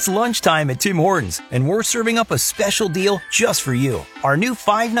It's lunchtime at Tim Hortons, and we're serving up a special deal just for you. Our new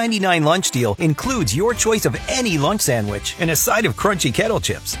 $5.99 lunch deal includes your choice of any lunch sandwich and a side of crunchy kettle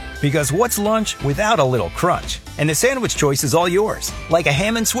chips. Because what's lunch without a little crunch? And the sandwich choice is all yours, like a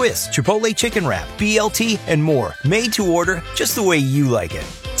ham and Swiss, Chipotle chicken wrap, BLT, and more, made to order just the way you like it.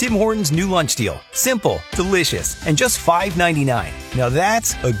 Tim Hortons' new lunch deal. Simple, delicious, and just $5.99. Now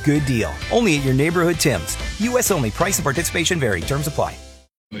that's a good deal. Only at your neighborhood Tim's. U.S. only. Price and participation vary. Terms apply.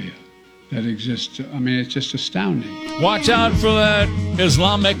 That exists. I mean, it's just astounding. Watch out for that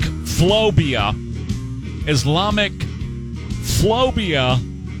Islamic phobia. Islamic phobia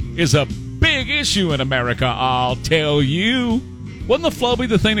is a big issue in America, I'll tell you. Wasn't the phobia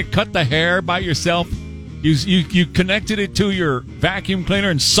the thing that cut the hair by yourself? You connected it to your vacuum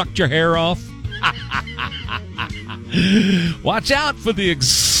cleaner and sucked your hair off? Watch out for the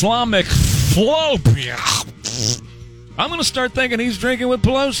Islamic phobia. I'm going to start thinking he's drinking with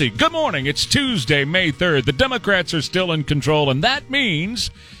Pelosi. Good morning. It's Tuesday, May 3rd. The Democrats are still in control, and that means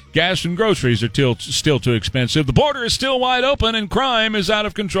gas and groceries are still too expensive. The border is still wide open, and crime is out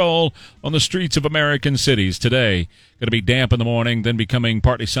of control on the streets of American cities today. Going to be damp in the morning, then becoming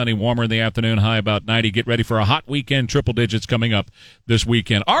partly sunny, warmer in the afternoon, high about 90. Get ready for a hot weekend, triple digits coming up this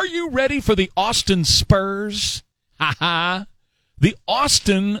weekend. Are you ready for the Austin Spurs? Ha-ha. The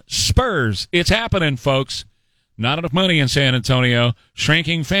Austin Spurs. It's happening, folks. Not enough money in San Antonio,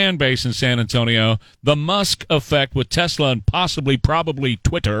 shrinking fan base in San Antonio, the Musk effect with Tesla and probably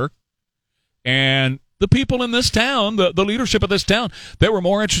Twitter, and the people in this town, the leadership of this town, they were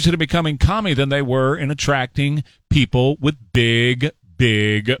more interested in becoming commie than they were in attracting people with big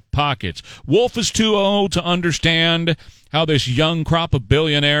pockets. Wolf is too old to understand how this young crop of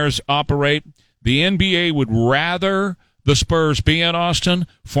billionaires operate. The NBA would rather the Spurs be in Austin,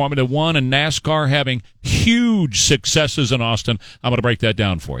 Formula One and NASCAR having huge successes in Austin. I'm going to break that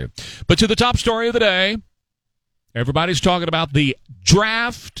down for you. But to the top story of the day, everybody's talking about the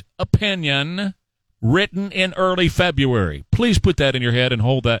draft opinion written in early February. Please put that in your head and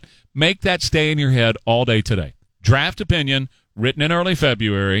hold that. Make that stay in your head all day today. Draft opinion written in early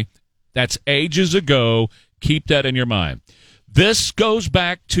February. That's ages ago. Keep that in your mind. This goes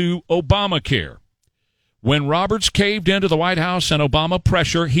back to Obamacare. When Roberts caved into the White House and Obama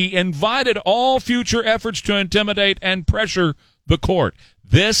pressure, he invited all future efforts to intimidate and pressure the court.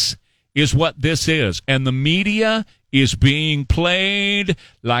 This is what this is. And the media is being played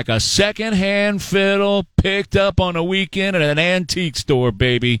like a secondhand fiddle picked up on a weekend at an antique store,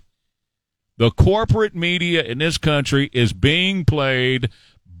 baby. The corporate media in this country is being played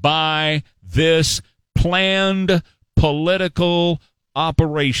by this planned political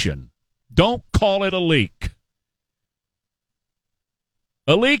operation. Don't call it a leak.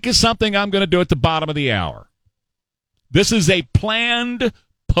 A leak is something I'm going to do at the bottom of the hour. This is a planned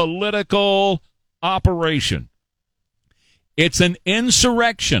political operation. It's an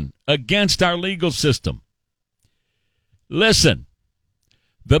insurrection against our legal system. Listen,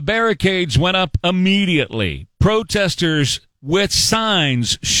 the barricades went up immediately. Protesters with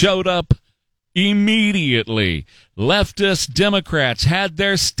signs showed up immediately. Leftist Democrats had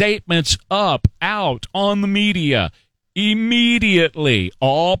their statements out on the media immediately.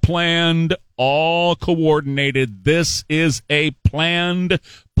 All planned, all coordinated. This is a planned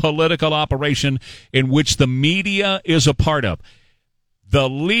political operation in which the media is a part of. The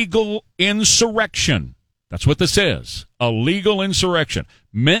legal insurrection. That's what this is. A legal insurrection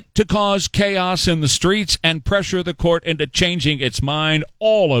meant to cause chaos in the streets and pressure the court into changing its mind.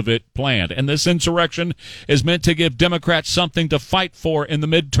 All of it planned. And this insurrection is meant to give Democrats something to fight for in the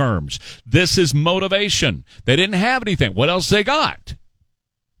midterms. This is motivation. They didn't have anything. What else they got?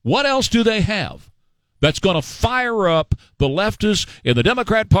 What else do they have that's going to fire up the leftists in the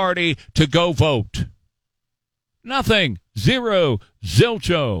Democrat Party to go vote? Nothing. Zero.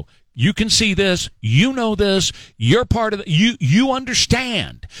 Zilcho. You can see this. You know this. You're part of the, you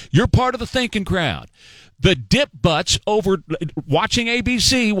understand. You're part of the thinking crowd. The dip butts over watching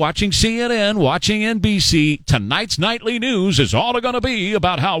ABC, watching CNN, watching NBC. Tonight's nightly news is all going to be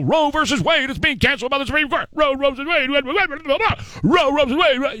about how Roe versus Wade is being canceled by the Supreme Court. Roe versus Wade. Roe versus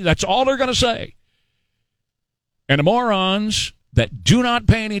Wade. That's all they're going to say. And the morons that do not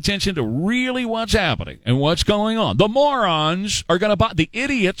pay any attention to really what's happening and what's going on. The morons are going to buy, the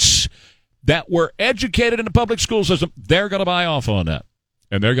idiots that were educated in the public school system, they're going to buy off on that.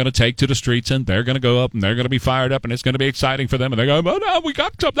 And they're going to take to the streets, and they're going to go up, and they're going to be fired up, and it's going to be exciting for them. And they're going, oh, no, we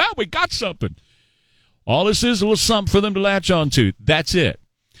got something. Now we got something. All this is a little something for them to latch on to. That's it.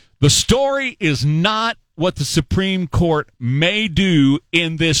 The story is not what the Supreme Court may do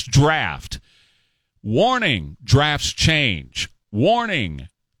in this draft. Warning, drafts change. Warning,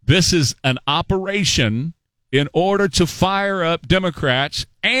 This is an operation in order to fire up Democrats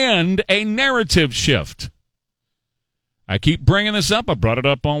and a narrative shift. I keep bringing this up. I brought it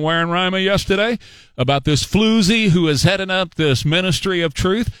up on Warren Rima yesterday about this floozy who is heading up this ministry of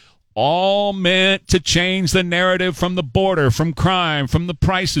truth, all meant to change the narrative from the border, from crime, from the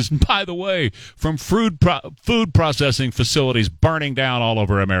prices, and by the way, from food processing facilities burning down all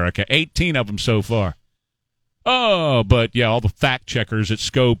over America, 18 of them so far. Oh, but yeah, all the fact checkers at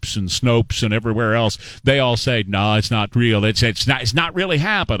Scopes and Snopes and everywhere else, they all say, no, it's not real. It's not really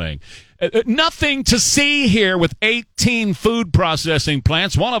happening. Nothing to see here with 18 food processing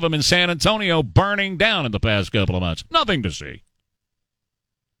plants, one of them in San Antonio, burning down in the past couple of months. Nothing to see.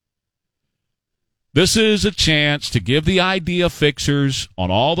 This is a chance to give the idea fixers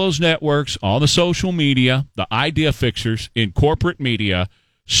on all those networks, on the social media, the idea fixers in corporate media,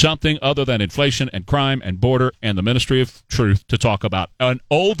 something other than inflation and crime and border and the ministry of truth to talk about. And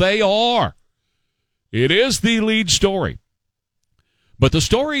oh, they are. It is the lead story. But the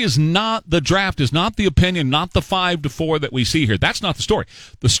story is not, the draft is not the opinion, not the 5-4 that we see here. That's not the story.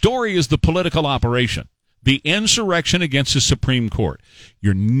 The story is the political operation, the insurrection against the Supreme Court.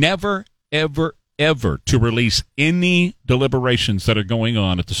 You're never, ever to release any deliberations that are going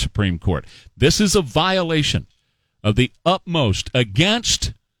on at the Supreme Court. This is a violation of the utmost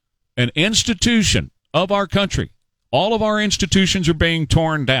against an institution of our country. All of our institutions are being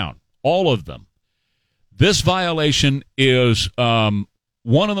torn down, all of them. This violation is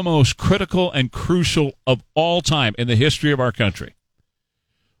one of the most critical and crucial of all time in the history of our country.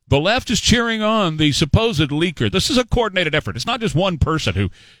 The left is cheering on the supposed leaker. This is a coordinated effort. It's not just one person who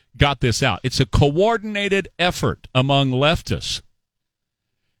got this out. It's a coordinated effort among leftists.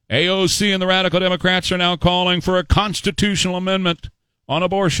 AOC and the radical Democrats are now calling for a constitutional amendment on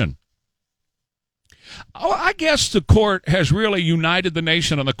abortion. Oh, I guess the court has really united the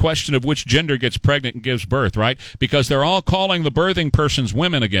nation on the question of which gender gets pregnant and gives birth, right? Because they're all calling the birthing persons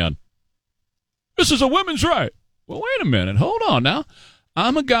women again. This is a women's right. Well, wait a minute. Hold on now.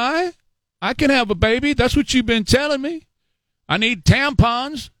 I'm a guy. I can have a baby. That's what you've been telling me. I need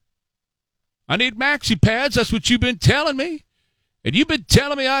tampons. I need maxi pads. That's what you've been telling me. And you've been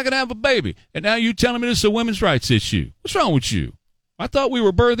telling me I can have a baby. And now you're telling me this is a women's rights issue. What's wrong with you? I thought we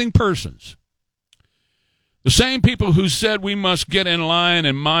were birthing persons. The same people who said we must get in line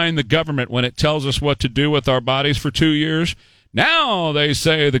and mind the government when it tells us what to do with our bodies for 2 years, now they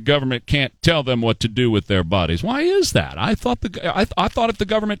say the government can't tell them what to do with their bodies. Why is that? I thought if the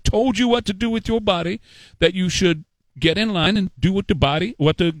government told you what to do with your body, that you should get in line and do what the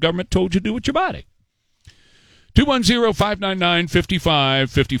government told you to do with your body.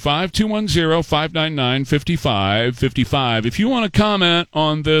 210-599-5555, 210-599-5555. If you want to comment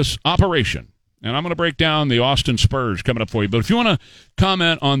on this operation, and I'm going to break down the Austin Spurs coming up for you, but if you want to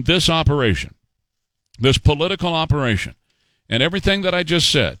comment on this operation, this political operation, and everything that I just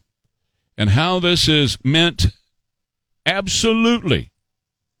said, and how this is meant absolutely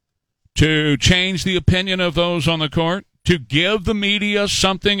to change the opinion of those on the court, to give the media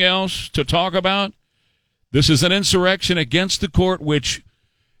something else to talk about, this is an insurrection against the court, which,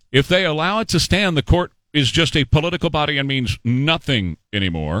 if they allow it to stand, the court is just a political body and means nothing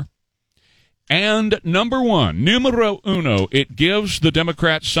anymore. And number one, numero uno, it gives the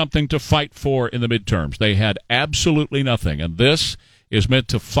Democrats something to fight for in the midterms. They had absolutely nothing, and this is meant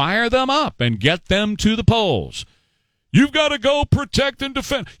to fire them up and get them to the polls. You've got to go protect and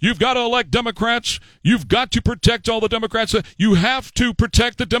defend. You've got to elect Democrats. You've got to protect all the Democrats. You have to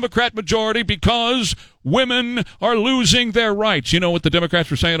protect the Democrat majority because women are losing their rights. You know what the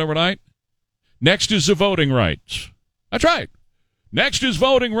Democrats were saying overnight? Next is the voting rights. That's right. Next is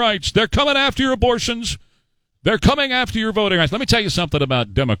voting rights. They're coming after your abortions. They're coming after your voting rights. Let me tell you something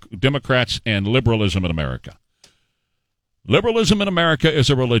about Democrats and liberalism in America. Liberalism in America is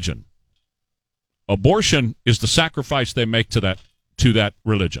a religion. Abortion is the sacrifice they make to that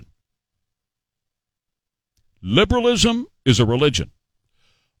religion. Liberalism is a religion.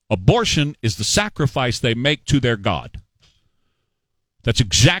 Abortion is the sacrifice they make to their God. That's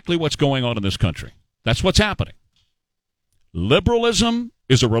exactly what's going on in this country. That's what's happening. Liberalism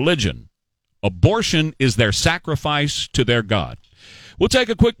is a religion. Abortion is their sacrifice to their God. We'll take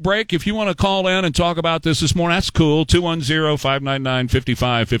a quick break. If you want to call in and talk about this morning, that's cool.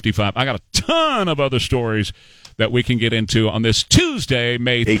 210-599-5555. I got a ton of other stories that we can get into on this Tuesday,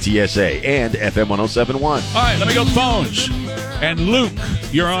 May KTSA and FM 107.1. All right, let me go to the phones. And Luke,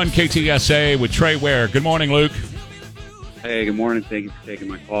 you're on KTSA with Trey Ware. Good morning, Luke. Hey, good morning. Thank you for taking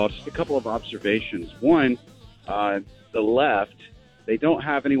my call. Just a couple of observations. One, the left, they don't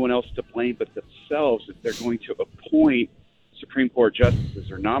have anyone else to blame but themselves if they're going to appoint Supreme Court justices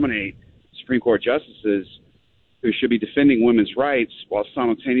or nominate Supreme Court justices who should be defending women's rights while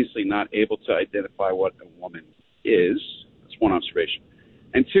simultaneously not able to identify what a woman is. That's one observation.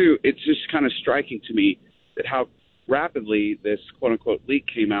 And two, it's just kind of striking to me that how rapidly this quote-unquote leak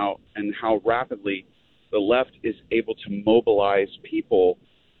came out and how rapidly the left is able to mobilize people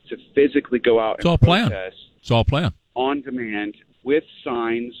to physically go out and protest. It's all planned. On demand with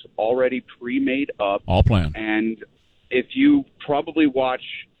signs already pre-made up. All planned. And if you probably watch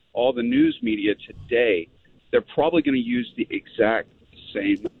all the news media today, they're probably going to use the exact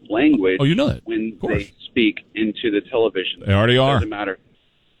same language when they speak into the television. They already are. It doesn't matter.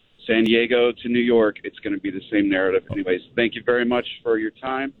 San Diego to New York, it's going to be the same narrative. Anyways, thank you very much for your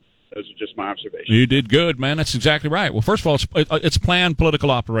time. Those are just my observations. You did good, man. That's exactly right. Well, first of all, it's a planned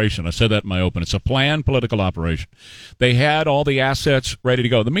political operation. I said that in my open. It's a planned political operation. They had all the assets ready to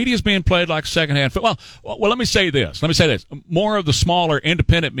go. The media is being played like secondhand. Well, let me say this. More of the smaller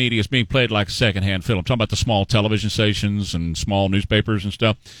independent media is being played like secondhand fiddle. I'm talking about the small television stations and small newspapers and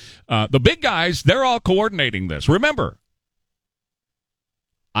stuff. The big guys, they're all coordinating this. Remember,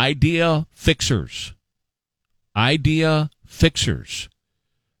 idea fixers. Idea fixers.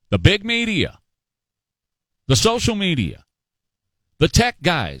 The big media, the social media, the tech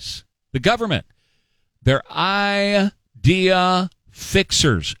guys, the government, they're idea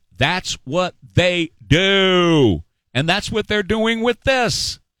fixers. That's what they do. And that's what they're doing with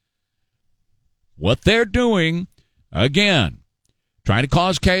this. What they're doing, again, trying to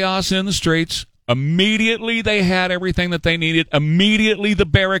cause chaos in the streets. Immediately they had everything that they needed. Immediately the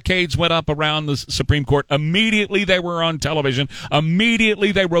barricades went up around the Supreme Court. Immediately they were on television.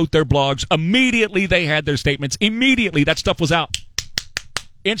 Immediately they wrote their blogs. Immediately they had their statements. Immediately that stuff was out.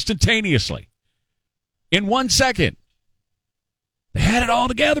 Instantaneously. In 1 second. They had it all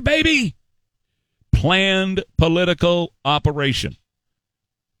together, baby. Planned political operation.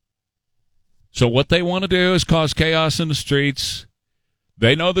 So what they want to do is cause chaos in the streets.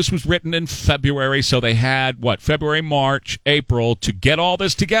 They know this was written in February, so they had, February, March, April, to get all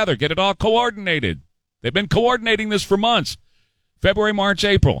this together, get it all coordinated. They've been coordinating this for months. February, March,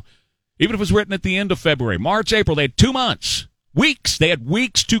 April. Even if it was written at the end of February, March, April, they had 2 months. Weeks. They had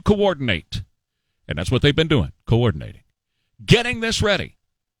weeks to coordinate. And that's what they've been doing, coordinating. Getting this ready.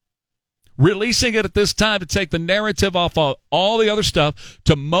 Releasing it at this time to take the narrative off of all the other stuff,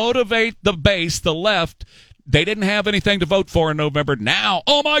 to motivate the base, the left. They didn't have anything to vote for in November. Now,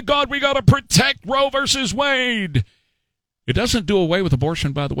 oh my God, we got to protect Roe versus Wade. It doesn't do away with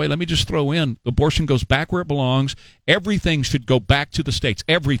abortion, by the way. Let me just throw in, abortion goes back where it belongs. Everything should go back to the states.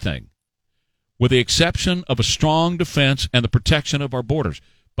 Everything. With the exception of a strong defense and the protection of our borders.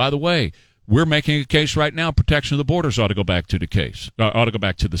 By the way, we're making a case right now, protection of the borders ought to go back to the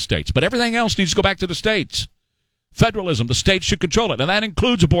states. But everything else needs to go back to the states. Federalism, the states should control it, and that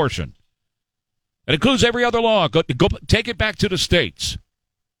includes abortion. It includes every other law. Go, take it back to the states.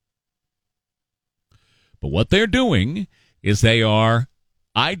 But what they're doing is they are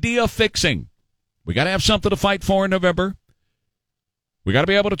idea fixing. We got to have something to fight for in November. We got to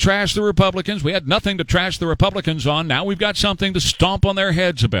be able to trash the Republicans. We had nothing to trash the Republicans on. Now we've got something to stomp on their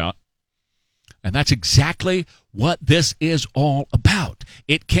heads about. And that's exactly what this is all about.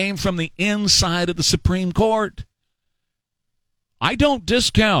 It came from the inside of the Supreme Court. I don't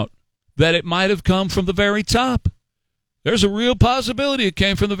discount that it might have come from the very top. There's a real possibility it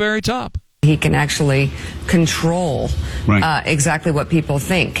came from the very top. He can actually control exactly what people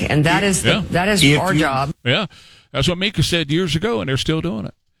think, and that is our job. Yeah, that's what Mika said years ago, and they're still doing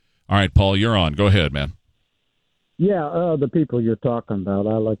it. All right, Paul, you're on. Go ahead, man. Yeah, the people you're talking about,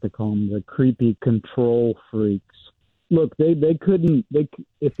 I like to call them the creepy control freaks. Look, they couldn't,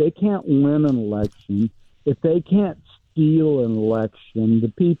 if they can't win an election, if they can't steal an election,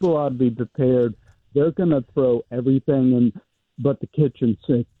 the people ought to be prepared. They're going to throw everything in but the kitchen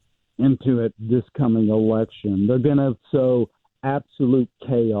sink into it this coming election. They're going to sow absolute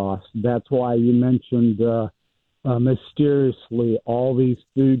chaos. That's why you mentioned mysteriously all these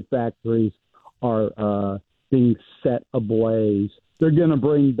food factories are being set ablaze. They're going to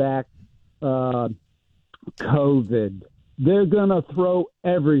bring back COVID. They're going to throw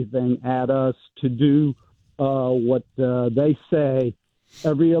everything at us to do what they say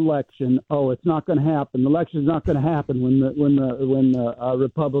every election. Oh, it's not going to happen. The election's not going to happen when the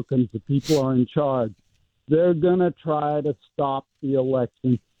Republicans, the people are in charge. They're going to try to stop the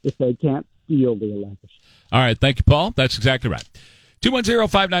election if they can't steal the election. All right. Thank you, Paul. That's exactly right.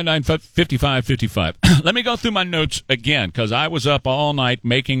 210-599-5555. Let me go through my notes again because I was up all night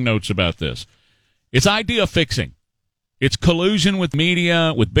making notes about this. It's idea fixing. It's collusion with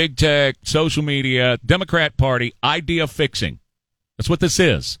media, with big tech, social media, Democrat Party, idea fixing. That's what this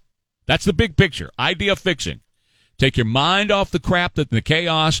is. That's the big picture. Idea fixing. Take your mind off the crap, the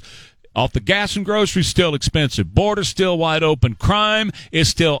chaos, off the gas and groceries still expensive. Border still wide open. Crime is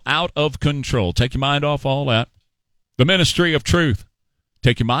still out of control. Take your mind off all that. The Ministry of Truth.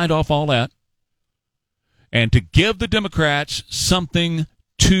 Take your mind off all that. And to give the Democrats something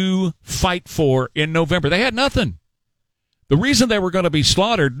to fight for in November. They had nothing. The reason they were going to be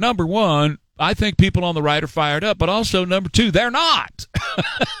slaughtered, number one, I think people on the right are fired up, but also, number two, they're not.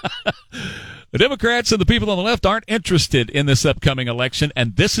 The Democrats and the people on the left aren't interested in this upcoming election,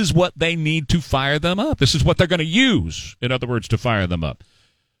 and this is what they need to fire them up. This is what they're going to use, in other words, to fire them up.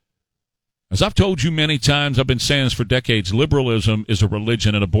 As I've told you many times, I've been saying this for decades, liberalism is a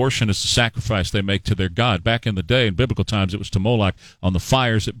religion and abortion is the sacrifice they make to their God. Back in the day, in biblical times, it was to Moloch on the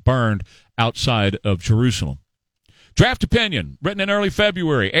fires that burned outside of Jerusalem. Draft opinion, written in early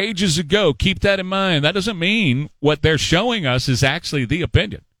February, ages ago. Keep that in mind. That doesn't mean what they're showing us is actually the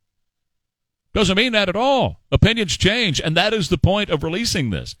opinion. Doesn't mean that at all. Opinions change, and that is the point of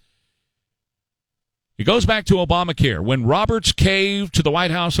releasing this. It goes back to Obamacare. When Roberts caved to the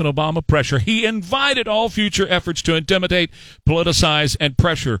White House and Obama pressure, he invited all future efforts to intimidate, politicize, and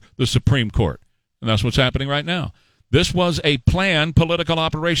pressure the Supreme Court. And that's what's happening right now. This was a planned political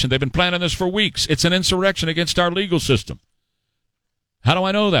operation. They've been planning this for weeks. It's an insurrection against our legal system. How do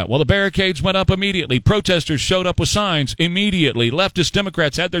I know that? Well, the barricades went up immediately. Protesters showed up with signs immediately. Leftist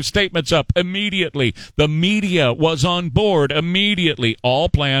Democrats had their statements up immediately. The media was on board immediately. All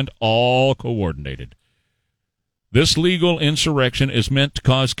planned, all coordinated. This legal insurrection is meant to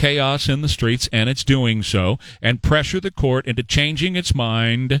cause chaos in the streets, and it's doing so, and pressure the court into changing its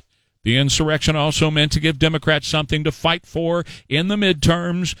mind. The insurrection also meant to give Democrats something to fight for in the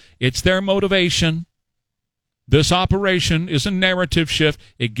midterms. It's their motivation. This operation is a narrative shift.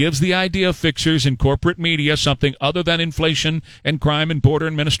 It gives the idea fixers in corporate media something other than inflation and crime and border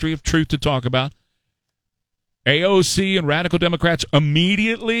and Ministry of Truth to talk about. AOC and radical Democrats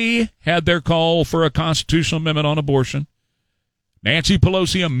immediately had their call for a constitutional amendment on abortion. Nancy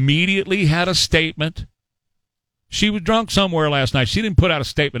Pelosi immediately had a statement. She was drunk somewhere last night. She didn't put out a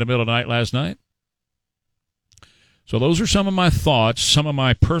statement in the middle of the night last night. So those are some of my thoughts, some of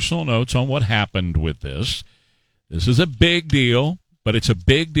my personal notes on what happened with this. This is a big deal, but it's a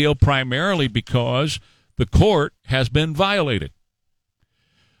big deal primarily because the court has been violated.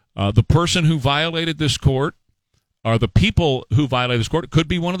 The person who violated this court, or the people who violated this court, could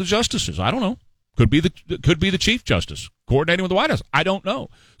be one of the justices. I don't know. Could be the Chief Justice coordinating with the White House. I don't know.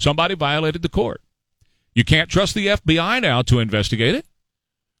 Somebody violated the court. You can't trust the FBI now to investigate it.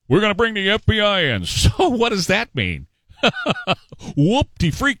 We're going to bring the FBI in. So what does that mean?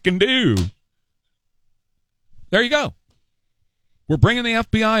 Whoop-de-freaking-do. There you go. We're bringing the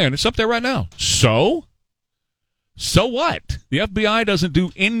FBI in. It's up there right now. So what? The FBI doesn't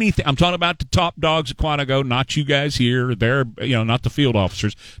do anything. I'm talking about the top dogs at Quantico, not you guys here. They're, not the field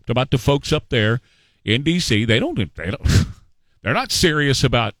officers. I'm talking about the folks up there in D.C. They're not serious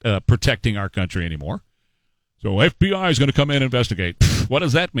about protecting our country anymore. So FBI is going to come in and investigate. What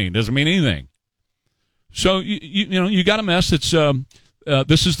does that mean? Doesn't mean anything. So you got a mess. It's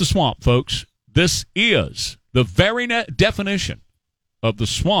this is the swamp, folks. This is the very definition of the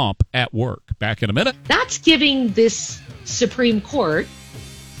swamp at work. Back in a minute. That's giving this Supreme Court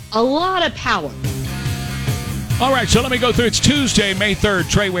a lot of power. All right, so let me go through. It's Tuesday, May 3rd.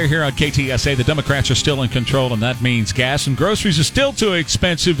 Trey Ware here on KTSA. The Democrats are still in control, and that means gas and groceries are still too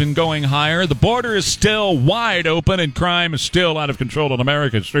expensive and going higher. The border is still wide open, and crime is still out of control on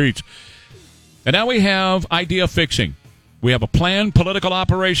American streets. And now we have idea fixing. We have a planned political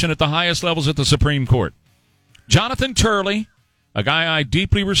operation at the highest levels at the Supreme Court. Jonathan Turley, a guy I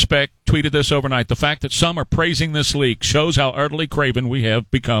deeply respect, tweeted this overnight. The fact that some are praising this leak shows how utterly craven we have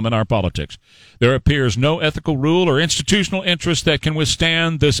become in our politics. There appears no ethical rule or institutional interest that can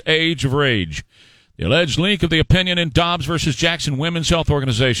withstand this age of rage. The alleged leak of the opinion in Dobbs versus Jackson Women's Health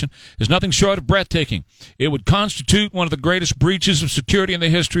Organization is nothing short of breathtaking. It would constitute one of the greatest breaches of security in the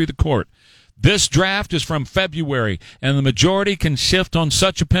history of the court. This draft is from February, and the majority can shift on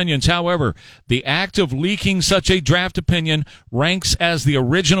such opinions. However, the act of leaking such a draft opinion ranks as the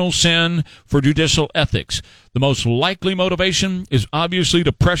original sin for judicial ethics. The most likely motivation is obviously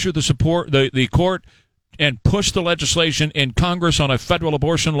to pressure the court and push the legislation in Congress on a federal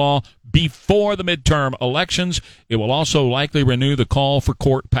abortion law before the midterm elections. It will also likely renew the call for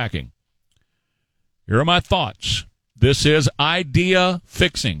court packing. Here are my thoughts. This is idea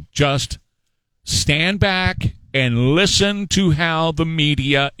fixing. Just stand back and listen to how the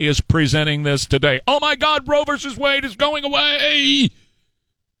media is presenting this today. Oh, my God, Roe versus Wade is going away.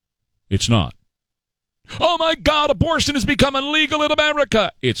 It's not. Oh, my God, abortion has become illegal in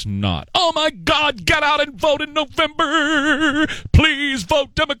America. It's not. Oh, my God, get out and vote in November. Please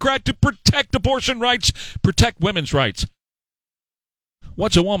vote Democrat to protect abortion rights, protect women's rights.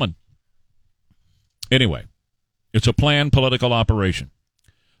 What's a woman? Anyway, it's a planned political operation.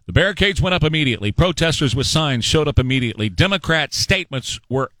 The barricades went up immediately. Protesters with signs showed up immediately. Democrat statements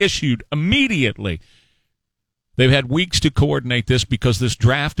were issued immediately. They've had weeks to coordinate this because this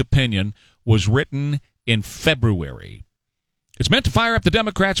draft opinion was written in February. It's meant to fire up the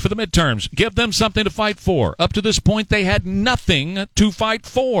Democrats for the midterms, give them something to fight for. Up to this point, they had nothing to fight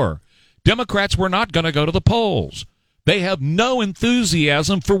for. Democrats were not going to go to the polls. They have no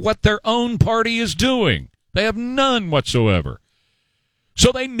enthusiasm for what their own party is doing. They have none whatsoever.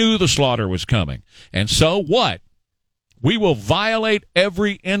 So they knew the slaughter was coming. And so what? We will violate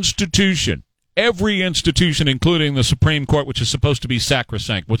every institution, including the Supreme Court, which is supposed to be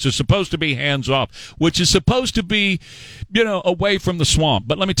sacrosanct, which is supposed to be hands-off, which is supposed to be, away from the swamp.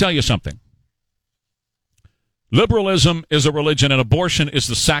 But let me tell you something. Liberalism is a religion, and abortion is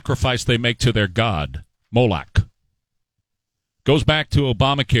the sacrifice they make to their god, Moloch. Goes back to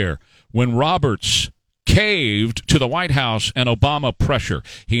Obamacare. When Roberts caved to the White House and Obama pressure,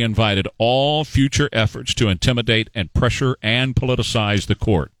 he invited all future efforts to intimidate and pressure and politicize the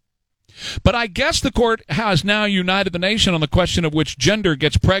court. But I guess the court has now united the nation on the question of which gender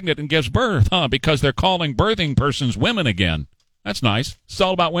gets pregnant and gives birth, because they're calling birthing persons women again. That's nice. It's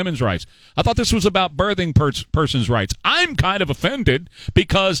all about women's rights. I thought this was about birthing persons' rights. I'm kind of offended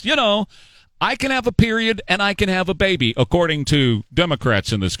because, I can have a period and I can have a baby, according to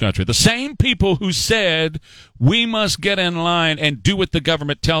Democrats in this country. The same people who said we must get in line and do what the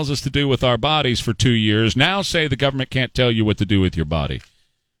government tells us to do with our bodies for 2 years now say the government can't tell you what to do with your body.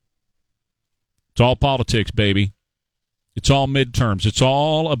 It's all politics, baby. It's all midterms. It's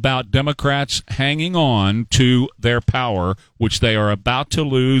all about Democrats hanging on to their power, which they are about to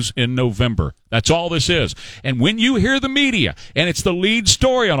lose in November. That's all this is. And when you hear the media, and it's the lead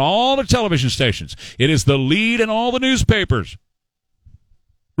story on all the television stations, it is the lead in all the newspapers.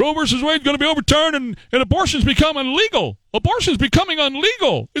 Roe versus Wade is going to be overturned, and abortion's become illegal. Abortion's becoming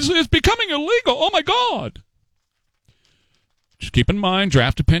illegal. It's becoming illegal. Oh, my God. Just keep in mind,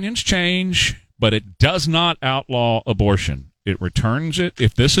 draft opinions change. But it does not outlaw abortion. It returns it,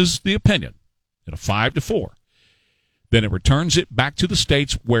 if this is the opinion, at a 5-4, then it returns it back to the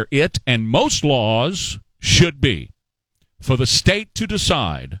states where it and most laws should be. For the state to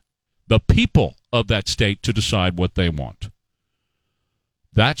decide, the people of that state to decide what they want.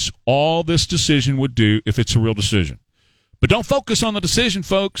 That's all this decision would do if it's a real decision. But don't focus on the decision,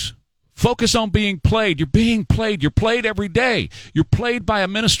 folks. Focus on being played. You're being played. You're played every day. You're played by a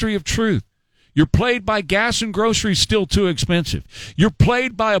ministry of truth. You're played by gas and groceries still too expensive. You're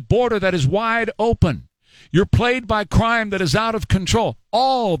played by a border that is wide open. You're played by crime that is out of control.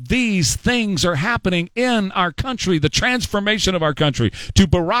 All these things are happening in our country, the transformation of our country to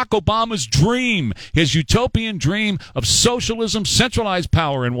Barack Obama's dream, his utopian dream of socialism, centralized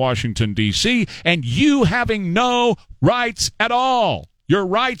power in Washington, D.C., and you having no rights at all. Your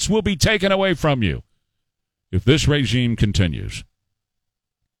rights will be taken away from you if this regime continues.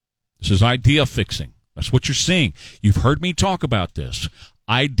 This is idea fixing. That's what you're seeing. You've heard me talk about this.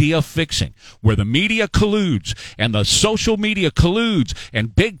 Idea fixing, where the media colludes and the social media colludes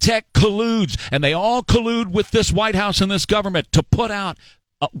and big tech colludes, and they all collude with this White House and this government to put out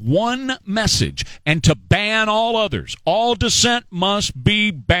one message and to ban all others. All dissent must be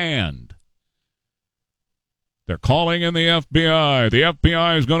banned. They're calling in the FBI. The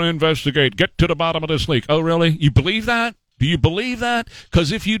FBI is going to investigate. Get to the bottom of this leak. Oh, really? You believe that? Do you believe that?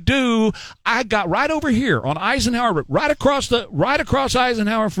 Because if you do, I got right over here on Eisenhower, right across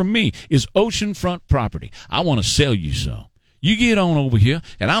Eisenhower from me is oceanfront property. I want to sell you some. You get on over here,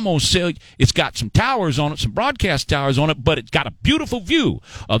 and I'm going to sell you. It's got some towers on it, some broadcast towers on it, but it's got a beautiful view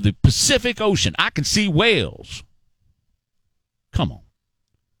of the Pacific Ocean. I can see whales. Come on.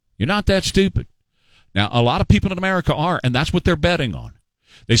 You're not that stupid. Now, a lot of people in America are, and that's what they're betting on.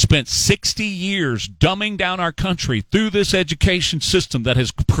 They spent 60 years dumbing down our country through this education system that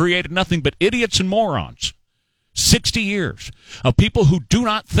has created nothing but idiots and morons. 60 years of people who do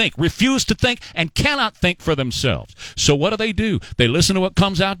not think, refuse to think, and cannot think for themselves. So what do? They listen to what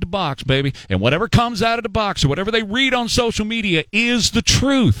comes out the box, baby. And whatever comes out of the box or whatever they read on social media is the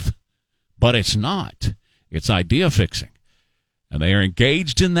truth. But it's not. It's idea fixing. And they are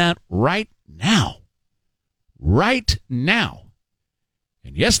engaged in that right now. Right now.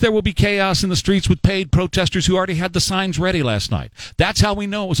 And yes, there will be chaos in the streets with paid protesters who already had the signs ready last night. That's how we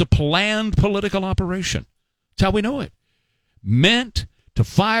know it was a planned political operation. That's how we know it. Meant to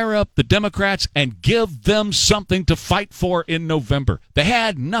fire up the Democrats and give them something to fight for in November. They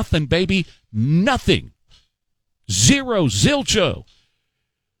had nothing, baby. Nothing. Zero, zilcho.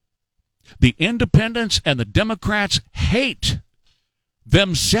 The independents and the Democrats hate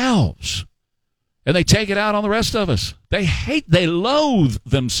themselves. And they take it out on the rest of us. They loathe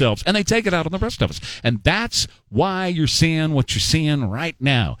themselves, and they take it out on the rest of us. And that's why you're seeing what you're seeing right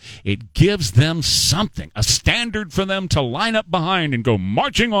now. It gives them something, a standard for them to line up behind and go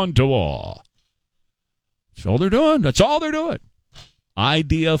marching on to war. That's all they're doing. That's all they're doing.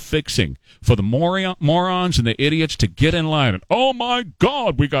 Idea fixing for the morons and the idiots to get in line. And, oh, my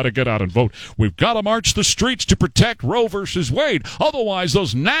God, we got to get out and vote. We've got to march the streets to protect Roe versus Wade. Otherwise,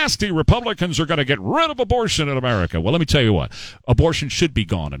 those nasty Republicans are going to get rid of abortion in America. Well, let me tell you what. Abortion should be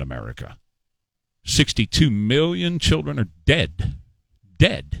gone in America. 62 million children are dead.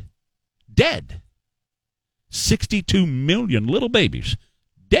 Dead. 62 million little babies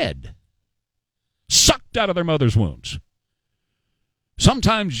dead. Sucked out of their mother's wombs.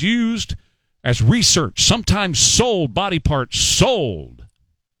 Sometimes used as research, sometimes sold, body parts sold.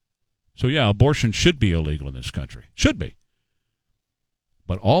 So, yeah, abortion should be illegal in this country. Should be.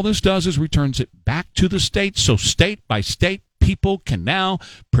 But all this does is returns it back to the states, so state by state, people can now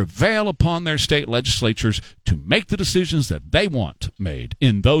prevail upon their state legislatures to make the decisions that they want made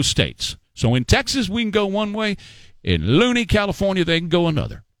in those states. So in Texas, we can go one way. In loony California, they can go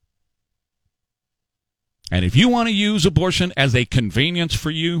another. And if you want to use abortion as a convenience for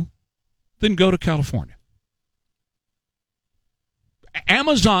you, then go to California.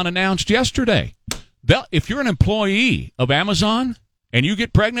 Amazon announced yesterday, if you're an employee of Amazon and you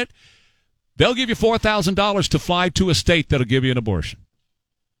get pregnant, they'll give you $4,000 to fly to a state that'll give you an abortion.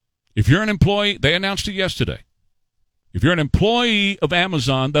 If you're an employee, they announced it yesterday. If you're an employee of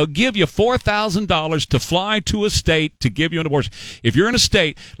Amazon, they'll give you $4,000 to fly to a state to give you an abortion. If you're in a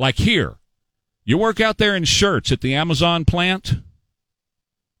state like here, you work out there in shirts at the Amazon plant,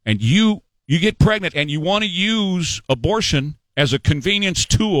 and you get pregnant and you want to use abortion as a convenience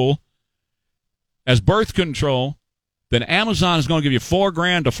tool, as birth control, then Amazon is going to give you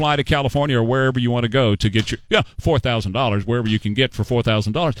 $4,000 to fly to California or wherever you want to go to get your $4,000, wherever you can get for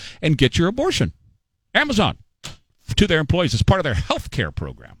 $4,000, and get your abortion. Amazon, to their employees, as part of their health care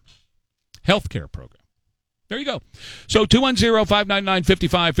program. There you go. So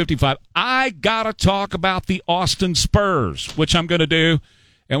 210-599-5555. I got to talk about the Austin Spurs, which I'm going to do.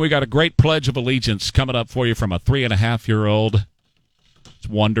 And we got a great Pledge of Allegiance coming up for you from a 3.5-year-old. It's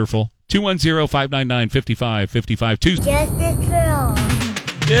wonderful. 210-599-5555. Justice for all.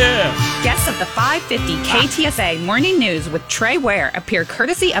 Yeah. Guests of the 550 KTSA Morning News with Trey Ware appear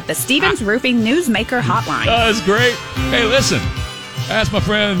courtesy of the Stevens Roofing Newsmaker Hotline. That's great. Hey, listen. That's my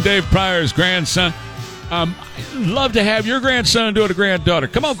friend Dave Pryor's grandson. I'd love to have your grandson do it, a granddaughter.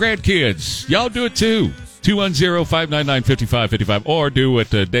 Come on, grandkids. Y'all do it too. 210-599-5555. Or do what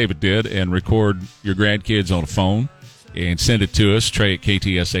David did and record your grandkids on a phone and send it to us, Trey at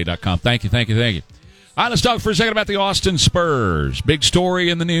KTSA.com. Thank you. All right, let's talk for a second about the Austin Spurs. Big story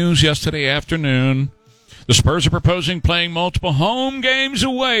in the news yesterday afternoon. The Spurs are proposing playing multiple home games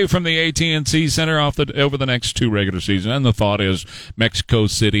away from the AT&T Center over the next two regular seasons. And the thought is Mexico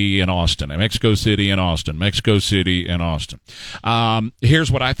City and Austin.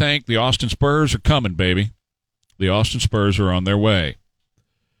 Here's what I think. The Austin Spurs are coming, baby. The Austin Spurs are on their way.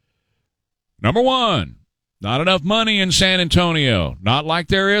 Number one, not enough money in San Antonio. Not like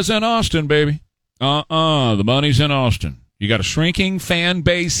there is in Austin, baby. The money's in Austin. You got a shrinking fan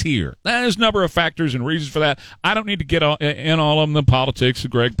base here. There's a number of factors and reasons for that. I don't need to get in all of them, the politics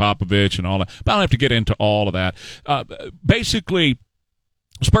of Greg Popovich and all that. But I don't have to get into all of that. Basically,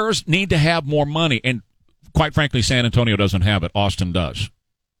 Spurs need to have more money. And quite frankly, San Antonio doesn't have it. Austin does.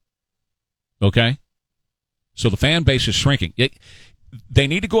 Okay? So the fan base is shrinking. They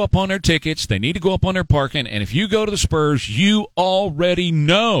need to go up on their tickets. They need to go up on their parking. And if you go to the Spurs, you already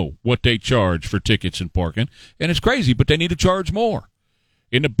know what they charge for tickets and parking. And it's crazy, but they need to charge more.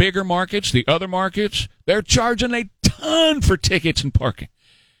 In the bigger markets, the other markets, they're charging a ton for tickets and parking.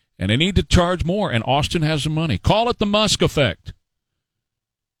 And they need to charge more. And Austin has the money. Call it the Musk effect.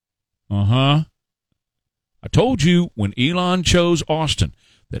 I told you when Elon chose Austin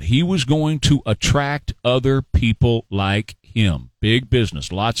that he was going to attract other people like him. Big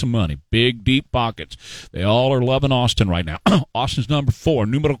business, lots of money, big, deep pockets. They all are loving Austin right now. Austin's number 4,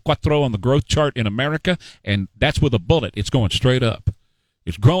 numero 4 on the growth chart in America, and that's with a bullet. It's going straight up.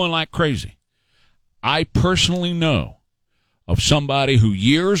 It's growing like crazy. I personally know of somebody who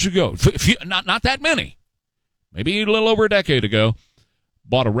years ago, not that many, maybe a little over a decade ago,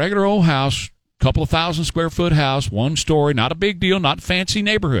 bought a regular old house, couple of 1,000 square foot house, one story, not a big deal, not a fancy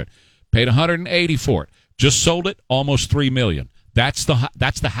neighborhood. Paid $180 for it. Just sold it, almost $3 million. That's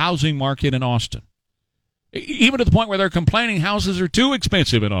the housing market in Austin. Even to the point where they're complaining houses are too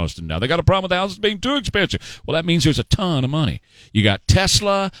expensive in Austin now. They got a problem with houses being too expensive. Well, that means there's a ton of money. You got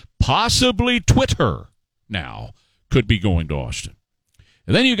Tesla, possibly Twitter now could be going to Austin.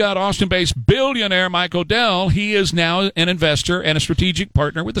 And then you got Austin-based billionaire Mike O'Dell. He is now an investor and a strategic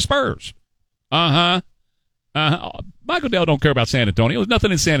partner with the Spurs. Mike O'Dell don't care about San Antonio. There's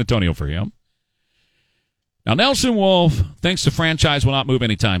nothing in San Antonio for him. Now, Nelson Wolff thinks the franchise will not move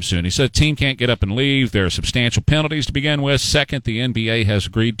anytime soon. He said the team can't get up and leave. There are substantial penalties to begin with. Second, the NBA has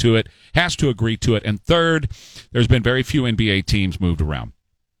to agree to it. And third, there's been very few NBA teams moved around.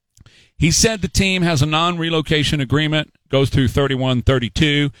 He said the team has a non-relocation agreement, goes through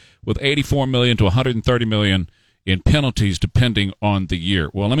 31-32 with $84 million to $130 million in penalties depending on the year.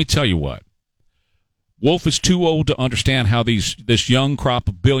 Well, let me tell you what. Wolff is too old to understand how this young crop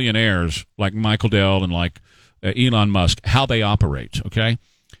of billionaires like Michael Dell and like Elon Musk, how they operate, okay?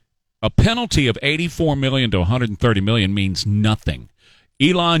 A penalty of $84 million to $130 million means nothing.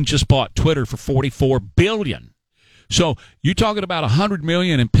 Elon just bought Twitter for $44 billion. So you're talking about $100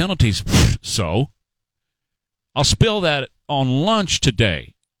 million in penalties. So I'll spill that on lunch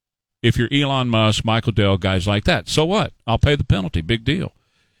today if you're Elon Musk, Michael Dell, guys like that. So what? I'll pay the penalty. Big deal.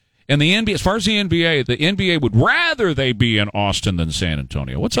 And the NBA, as far as the NBA would rather they be in Austin than San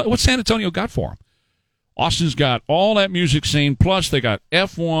Antonio. What's San Antonio got for them? Austin's got all that music scene, plus they got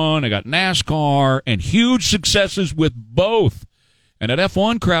F1, they got NASCAR, and huge successes with both. And that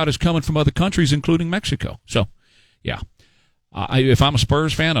F1 crowd is coming from other countries, including Mexico. So, yeah. If I'm a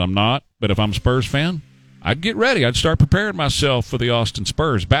Spurs fan, and I'm not, but if I'm a Spurs fan, I'd get ready. I'd start preparing myself for the Austin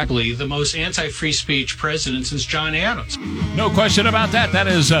Spurs. The most anti-free speech president since John Adams. No question about that. That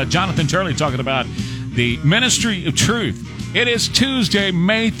is Jonathan Turley talking about the Ministry of Truth. It is Tuesday,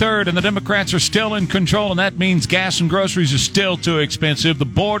 May 3rd, and the Democrats are still in control, and that means gas and groceries are still too expensive. The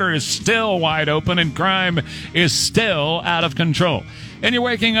border is still wide open, and crime is still out of control. And you're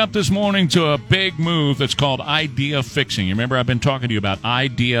waking up this morning to a big move that's called idea fixing. You remember I've been talking to you about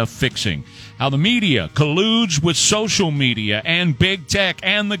idea fixing, how the media colludes with social media and big tech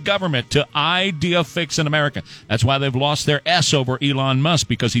and the government to idea fix in America. That's why they've lost their S over Elon Musk,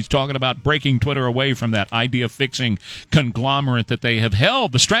 because he's talking about breaking Twitter away from that idea fixing conglomerate that they have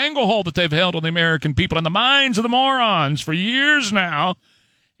held, the stranglehold that they've held on the American people and the minds of the morons for years now.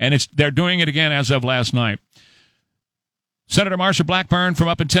 And they're doing it again as of last night. Senator Marsha Blackburn from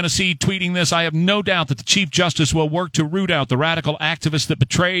up in Tennessee tweeting this: I have no doubt that the Chief Justice will work to root out the radical activists that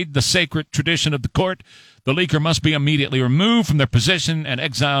betrayed the sacred tradition of the court. The leaker must be immediately removed from their position and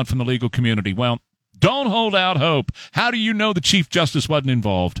exiled from the legal community. Well, don't hold out hope. How do you know the Chief Justice wasn't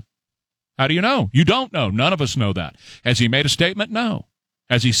involved? How do you know? You don't know. None of us know that. Has he made a statement? No.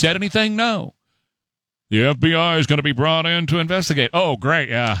 Has he said anything? No. The FBI is going to be brought in to investigate. Oh, great.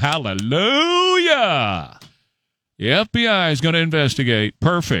 Hallelujah. The FBI is going to investigate.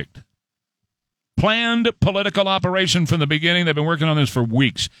 Perfect. Planned political operation from the beginning. They've been working on this for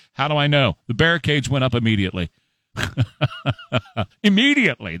weeks. How do I know? The barricades went up immediately.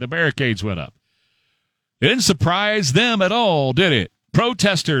 Immediately, the barricades went up. It didn't surprise them at all, did it?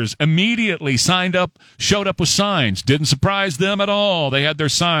 Protesters immediately showed up with signs. Didn't surprise them at all. They had their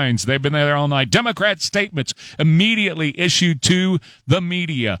signs. They've been there all night. Democrat statements immediately issued to the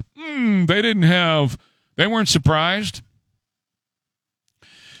media. They weren't surprised.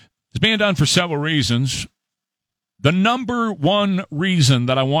 It's being done for several reasons. The number one reason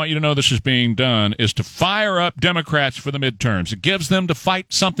that I want you to know this is being done is to fire up Democrats for the midterms. It gives them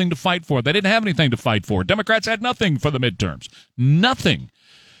something to fight for. They didn't have anything to fight for. Democrats had nothing for the midterms. Nothing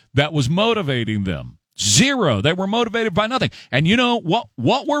that was motivating them. Zero. They were motivated by nothing. And you know, what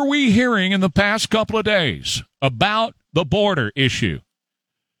were we hearing in the past couple of days about the border issue?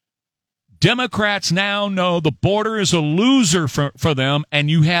 Democrats now know the border is a loser for them, and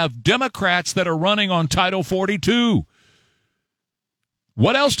you have Democrats that are running on Title 42.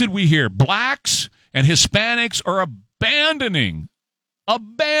 What else did we hear? Blacks and Hispanics are abandoning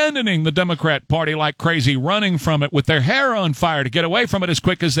the Democrat Party like crazy, running from it with their hair on fire to get away from it as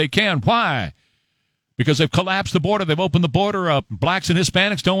quick as they can. Why? Because they've collapsed the border. They've opened the border up. Blacks and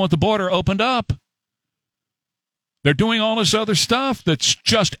Hispanics don't want the border opened up. They're doing all this other stuff that's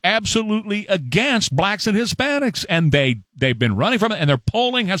just absolutely against blacks and Hispanics, and they've been running from it, and their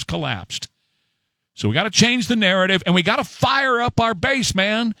polling has collapsed. So we got to change the narrative, and we got to fire up our base,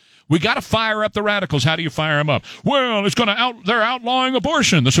 man. We got to fire up the radicals. How do you fire them up? Well, they're outlawing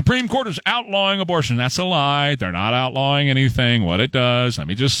abortion. The Supreme Court is outlawing abortion. That's a lie. They're not outlawing anything. What it does, let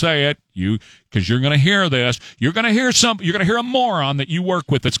me just say it, because you're going to hear this. You're going to hear a moron that you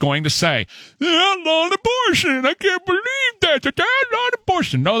work with that's going to say, they outlawed abortion. I can't believe that. They outlawed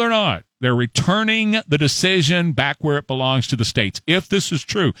abortion. No, they're not. They're returning the decision back where it belongs to the states, if this is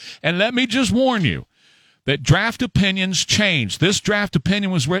true. And let me just warn you that draft opinions change. This draft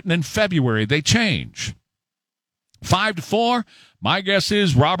opinion was written in February. They change. 5-4, my guess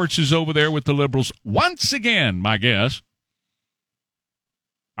is Roberts is over there with the liberals. Once again, my guess,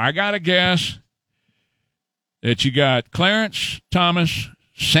 I got to guess that you got Clarence Thomas,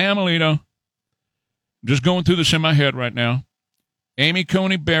 Sam Alito, I'm just going through this in my head right now, Amy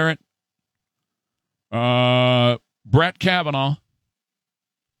Coney Barrett, Brett Kavanaugh,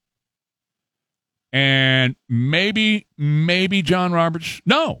 and maybe John Roberts.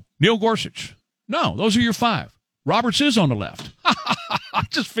 No, Neil Gorsuch. No, those are your 5. Roberts is on the left. I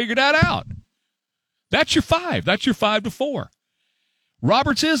just figured that out. That's your 5. That's your 5-4.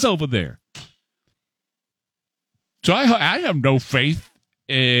 Roberts is over there. So I have no faith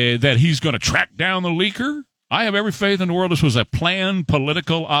that he's going to track down the leaker. I have every faith in the world this was a planned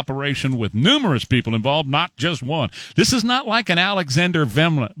political operation with numerous people involved, not just one. This is not like an Alexander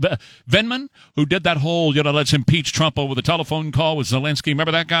Vindman who did that whole, let's impeach Trump over the telephone call with Zelensky.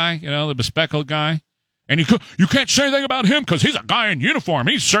 Remember that guy? The bespectacled guy? And you can't say anything about him because he's a guy in uniform.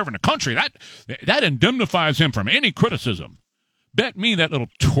 He's serving the country. That indemnifies him from any criticism. Bet me that little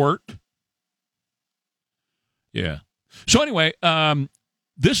twerp. Yeah. So anyway,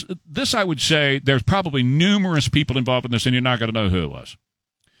 This, I would say, there's probably numerous people involved in this, and you're not going to know who it was.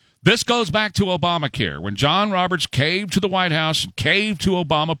 This goes back to Obamacare, when John Roberts caved to the White House, caved to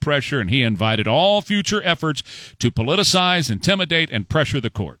Obama pressure, and he invited all future efforts to politicize, intimidate, and pressure the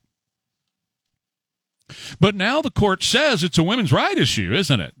court. But now the court says it's a women's right issue,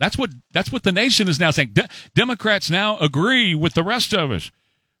 isn't it? That's what the nation is now saying. Democrats now agree with the rest of us.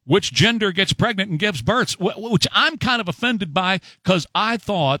 Which gender gets pregnant and gives births, which I'm kind of offended by because I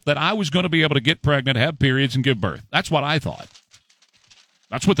thought that I was going to be able to get pregnant, have periods, and give birth. That's what I thought.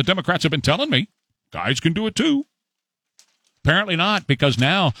 That's what the Democrats have been telling me. Guys can do it too. Apparently not, because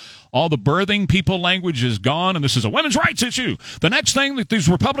now all the birthing people language is gone, and this is a women's rights issue. The next thing that these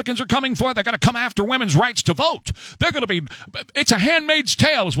Republicans are coming for, they're going to come after women's rights to vote. They're going to be, it's a Handmaid's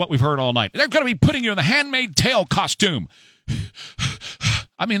Tale is what we've heard all night. They're going to be putting you in the Handmaid's Tale costume.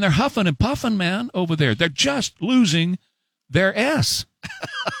 I mean, they're huffing and puffing, man, over there. They're just losing their S.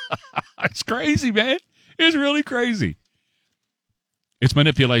 It's crazy, man. It's really crazy. It's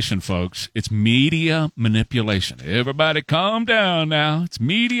manipulation, folks. It's media manipulation. Everybody calm down now. It's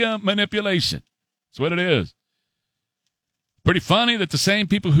media manipulation. That's what it is. Pretty funny that the same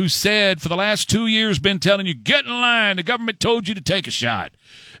people who said for the last 2 years been telling you, get in line. The government told you to take a shot.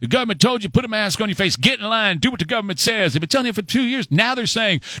 The government told you put a mask on your face. Get in line. Do what the government says. They've been telling you for 2 years. Now they're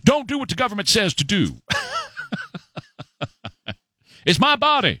saying, don't do what the government says to do. It's my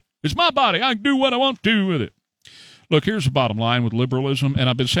body. It's my body. I can do what I want to with it. Look, here's the bottom line with liberalism,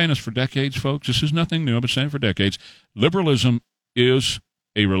 and I've been saying this for decades, folks. This is nothing new. I've been saying it for decades. Liberalism is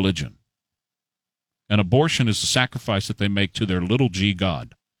a religion. And abortion is the sacrifice that they make to their little g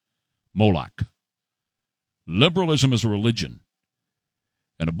god, Moloch. Liberalism is a religion.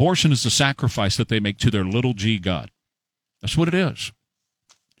 And abortion is the sacrifice that they make to their little g god. That's what it is.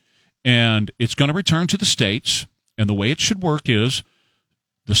 And it's going to return to the states. And the way it should work is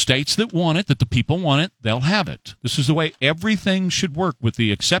the states that want it, that the people want it, they'll have it. This is the way everything should work, with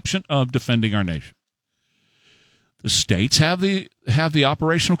the exception of defending our nation. The states have the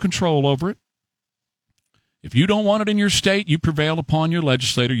operational control over it. If you don't want it in your state, you prevail upon your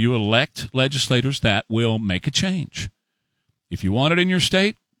legislator. You elect legislators that will make a change. If you want it in your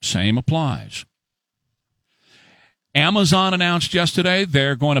state, same applies. Amazon announced yesterday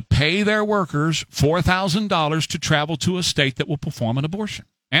they're going to pay their workers $4,000 to travel to a state that will perform an abortion.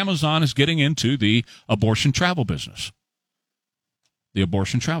 Amazon is getting into the abortion travel business. The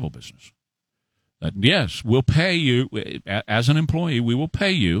abortion travel business. Yes, we'll pay you, as an employee, we will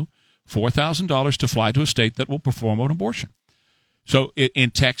pay you $4,000 to fly to a state that will perform an abortion. So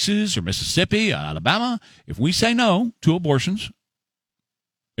in Texas or Mississippi, Alabama, if we say no to abortions,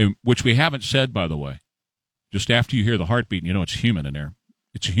 which we haven't said, by the way, just after you hear the heartbeat, you know it's human in there.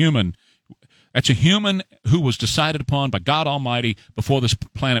 It's a human. That's a human who was decided upon by God Almighty before this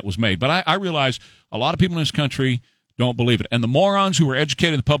planet was made. But I realize a lot of people in this country don't believe it. And the morons who are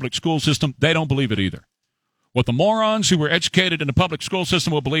educated in the public school system, they don't believe it either. What the morons who were educated in the public school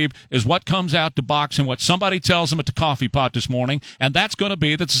system will believe is what comes out to box and what somebody tells them at the coffee pot this morning, and that's going to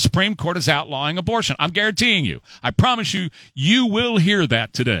be that the Supreme Court is outlawing abortion. I'm guaranteeing you. I promise you, you will hear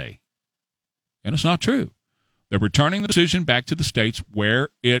that today. And it's not true. They're returning the decision back to the states where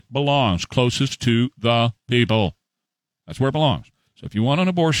it belongs, closest to the people. That's where it belongs. So if you want an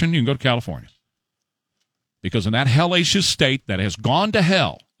abortion, you can go to California. Because in that hellacious state that has gone to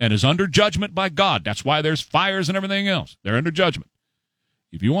hell and is under judgment by God, that's why there's fires and everything else. They're under judgment.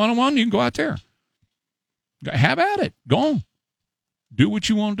 If you want one, you can go out there. Have at it. Go on. Do what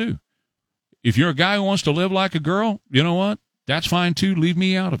you want to do. If you're a guy who wants to live like a girl, you know what? That's fine too. Leave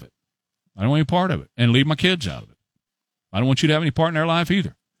me out of it. I don't want any part of it. And leave my kids out of it. I don't want you to have any part in their life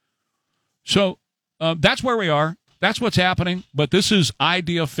either. So that's where we are. That's what's happening. But this is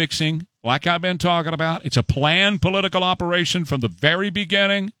idea fixing. Like I've been talking about, it's a planned political operation from the very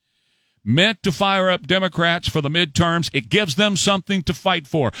beginning, meant to fire up Democrats for the midterms. It gives them something to fight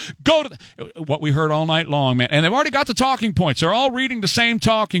for. Go to what we heard all night long, man. And they've already got the talking points. They're all reading the same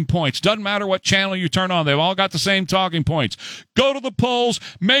talking points. Doesn't matter what channel you turn on. They've all got the same talking points. Go to the polls.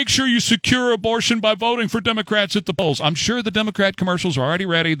 Make sure you secure abortion by voting for Democrats at the polls. I'm sure the Democrat commercials are already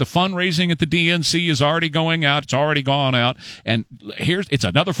ready. The fundraising at the DNC is already going out. It's already gone out. And it's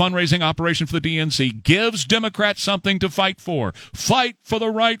another fundraising operation for the DNC. Gives Democrats something to fight for. Fight for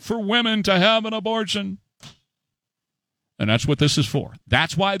the right for women to have an abortion. And that's what this is for.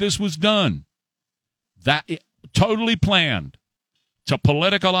 That's why this was done. Totally planned. It's a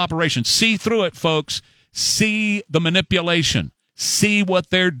political operation. See through it, folks. See the manipulation. See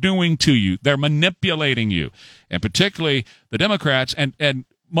what they're doing to you. They're manipulating you. And particularly the Democrats, and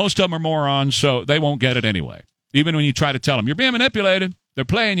most of them are morons, so they won't get it anyway. Even when you try to tell them, you're being manipulated, they're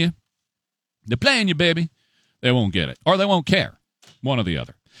playing you. They're playing you, baby. They won't get it. Or they won't care. One or the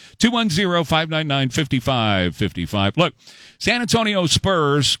other. 210-599-5555. Look, San Antonio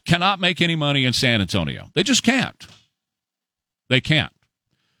Spurs cannot make any money in San Antonio. They just can't. They can't.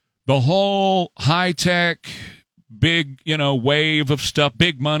 The whole high-tech, big, wave of stuff,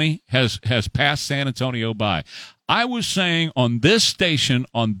 big money has passed San Antonio by. I was saying on this station,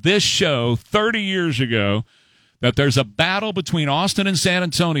 on this show 30 years ago, that there's a battle between Austin and San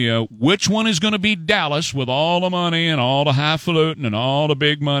Antonio. Which one is going to be Dallas with all the money and all the highfalutin and all the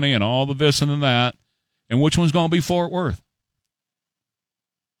big money and all the this and the that, and which one's going to be Fort Worth?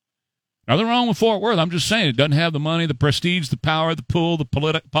 Nothing wrong with Fort Worth. I'm just saying it doesn't have the money, the prestige, the power, the pull,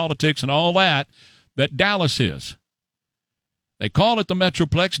 the politics, and all that Dallas is. They call it the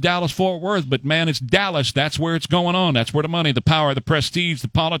Metroplex, Dallas-Fort Worth, but, man, it's Dallas. That's where it's going on. That's where the money, the power, the prestige, the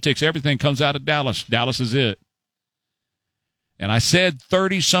politics, everything comes out of Dallas. Dallas is it. And I said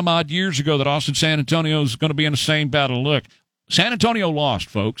 30-some-odd years ago that Austin San Antonio is going to be in the same battle. Look, San Antonio lost,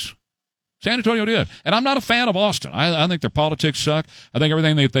 folks. San Antonio did. And I'm not a fan of Austin. I think their politics suck. I think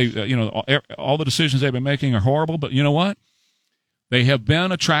everything all the decisions they've been making are horrible. But you know what? They have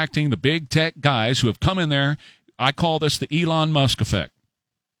been attracting the big tech guys who have come in there. I call this the Elon Musk effect.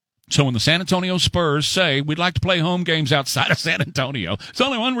 So when the San Antonio Spurs say, we'd like to play home games outside of San Antonio, there's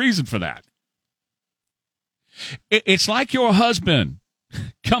only one reason for that. It's like your husband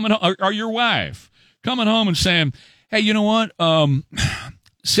coming or your wife coming home and saying, hey, you know what?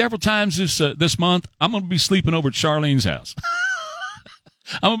 Several times this month, I'm going to be sleeping over at Charlene's house.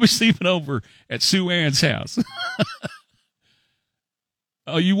 I'm going to be sleeping over at Sue Ann's house.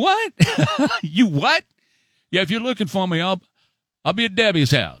 Oh, you what? You what? Yeah, if you're looking for me, I'll be at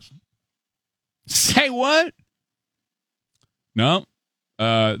Debbie's house. Say what? No.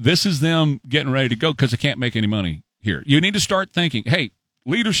 This is them getting ready to go because they can't make any money here. You need to start thinking, hey,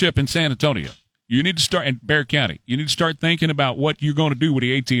 leadership in San Antonio, you need to start in Bexar County. You need to start thinking about what you're going to do with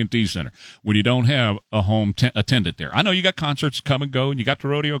the AT&T Center when you don't have a home attendant there. I know you got concerts come and go, and you got the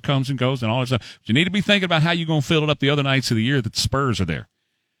rodeo comes and goes and all that stuff. But you need to be thinking about how you're going to fill it up the other nights of the year that the Spurs are there.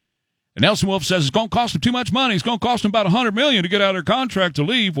 And Nelson Wolf says it's going to cost them too much money. It's going to cost them about $100 million to get out of their contract to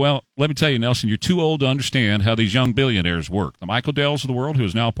leave. Well, let me tell you, Nelson, you're too old to understand how these young billionaires work. The Michael Dells of the world, who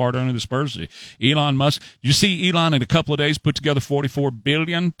is now part owner of the Spurs, Elon Musk. You see Elon in a couple of days put together $44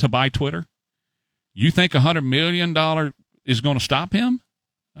 billion to buy Twitter. You think $100 million is going to stop him?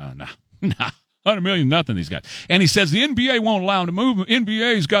 No. $100 million, nothing, these guys. And he says the NBA won't allow him to move. The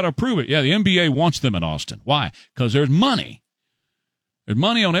NBA's got to approve it. Yeah, the NBA wants them in Austin. Why? Because there's money. There's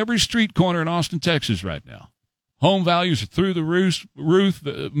money on every street corner in Austin, Texas right now. Home values are through the roof.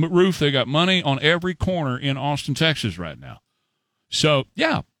 They got money on every corner in Austin, Texas right now. So,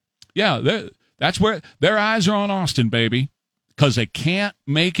 yeah, that's where their eyes are on Austin, baby, because they can't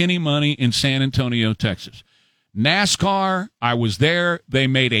make any money in San Antonio, Texas. NASCAR, I was there. They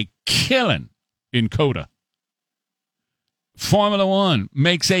made a killing in COTA. Formula One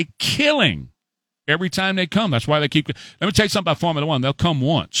makes a killing every time they come. That's why they keep. Let me tell you something about Formula One. They'll come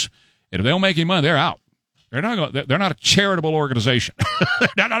once, and if they don't make any money, they're out. They're not a charitable organization.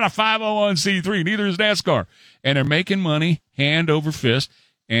 They're not a 501c3. Neither is NASCAR, and they're making money hand over fist.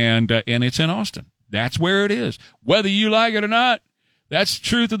 And it's in Austin. That's where it is. Whether you like it or not, that's the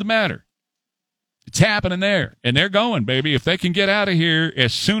truth of the matter. It's happening there, and they're going, baby. If they can get out of here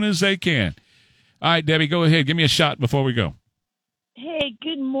as soon as they can. All right, Debbie, go ahead. Give me a shot before we go. Hey,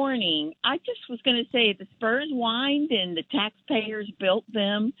 good morning. I just was going to say the Spurs whined and the taxpayers built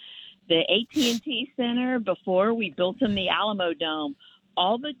them the AT&T Center before we built them the Alamo Dome.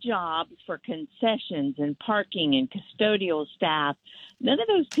 All the jobs for concessions and parking and custodial staff, none of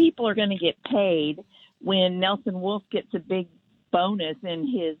those people are going to get paid when Nelson Wolff gets a big bonus in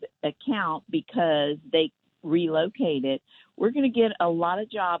his account because they relocated. We're going to get a lot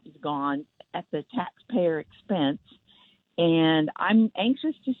of jobs gone at the taxpayer expense. And I'm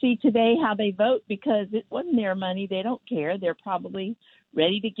anxious to see today how they vote because it wasn't their money. They don't care. They're probably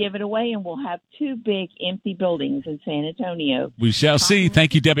ready to give it away, and we'll have two big empty buildings in San Antonio. We shall see.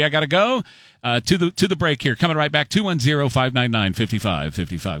 Thank you, Debbie. I got to go to the break here. Coming right back,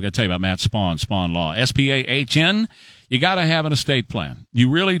 210-599-5555. Got to tell you about Matt Spahn, Spahn Law. SPAHN. You got to have an estate plan. You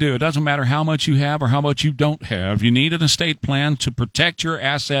really do. It doesn't matter how much you have or how much you don't have. You need an estate plan to protect your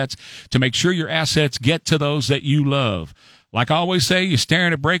assets, to make sure your assets get to those that you love. Like I always say, you're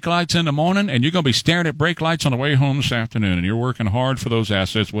staring at brake lights in the morning, and you're going to be staring at brake lights on the way home this afternoon, and you're working hard for those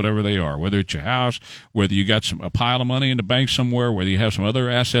assets, whatever they are, whether it's your house, whether you got a pile of money in the bank somewhere, whether you have some other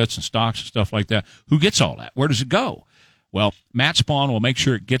assets and stocks and stuff like that. Who gets all that? Where does it go? Well, Matt Spahn will make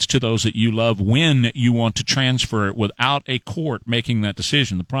sure it gets to those that you love when you want to transfer it without a court making that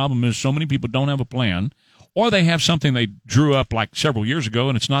decision. The problem is so many people don't have a plan, or they have something they drew up like several years ago,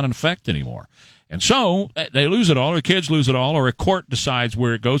 and it's not in effect anymore. And so they lose it all, or kids lose it all, or a court decides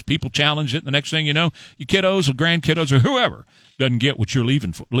where it goes. People challenge it, and the next thing you know, your kiddos or grandkiddos or whoever doesn't get what you're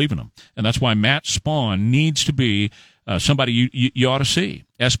leaving them. And that's why Matt Spahn needs to be somebody you ought to see.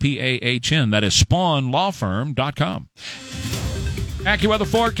 SPAHN. That is SpahnLawFirm.com. AccuWeather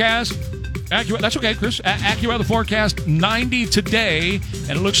forecast. That's okay, Chris. AccuWeather forecast 90 today,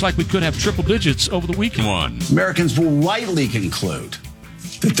 and it looks like we could have triple digits over the weekend. Americans will rightly conclude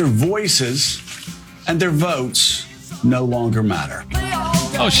that their voices and their votes no longer matter.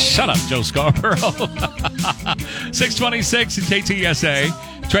 Oh, shut up, Joe Scarborough. 626 at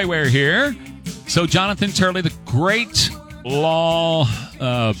KTSA. Trey Ware here. So Jonathan Turley, the great law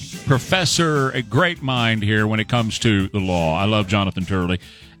professor, a great mind here when it comes to the law. I love Jonathan Turley.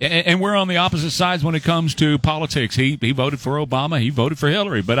 And we're on the opposite sides when it comes to politics. He voted for Obama. He voted for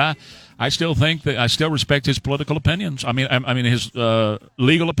Hillary. But I still think that I still respect his political opinions. I mean his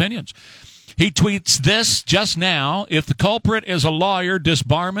legal opinions. He tweets this just now: if the culprit is a lawyer,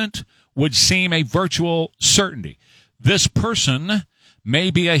 disbarment would seem a virtual certainty. This person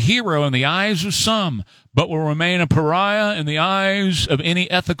may be a hero in the eyes of some, but will remain a pariah in the eyes of any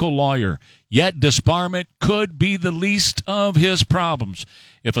ethical lawyer. Yet disbarment could be the least of his problems.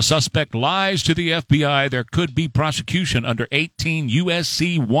 If a suspect lies to the FBI, there could be prosecution under 18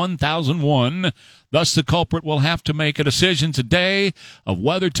 U.S.C. 1001. Thus, the culprit will have to make a decision today of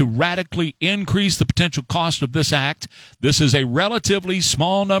whether to radically increase the potential cost of this act. This is a relatively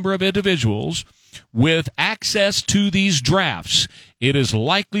small number of individuals with access to these drafts. It is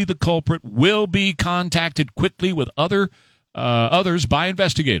likely the culprit will be contacted quickly with others by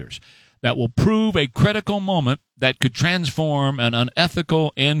investigators. That will prove a critical moment that could transform an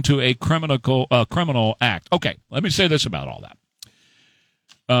unethical into a criminal act. Okay, let me say this about all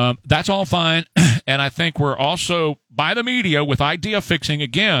that. That's all fine, and I think we're also, by the media, with idea fixing,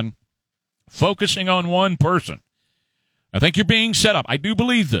 again, focusing on one person. I think you're being set up. I do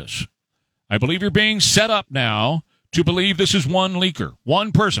believe this. I believe you're being set up now to believe this is one leaker,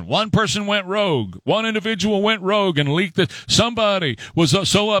 one person. One person went rogue. One individual went rogue and leaked that somebody was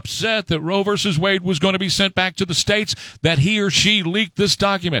so upset that Roe versus Wade was going to be sent back to the states that he or she leaked this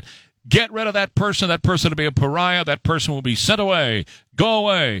document. Get rid of that person. That person will be a pariah. That person will be sent away. Go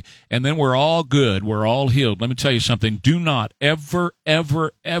away. And then we're all good. We're all healed. Let me tell you something. Do not ever,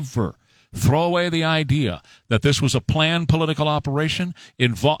 ever, ever throw away the idea that this was a planned political operation,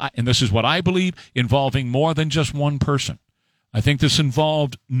 and this is what I believe, involving more than just one person. I think this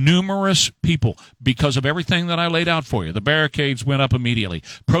involved numerous people because of everything that I laid out for you. The barricades went up immediately.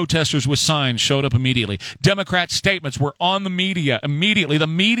 Protesters with signs showed up immediately. Democrat statements were on the media immediately. The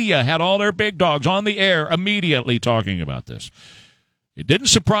media had all their big dogs on the air immediately talking about this. It didn't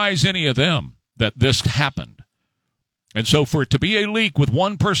surprise any of them that this happened. And so for it to be a leak with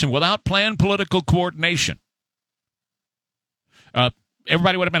one person without planned political coordination,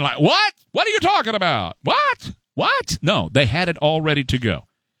 everybody would have been like, what? What are you talking about? What? No, they had it all ready to go.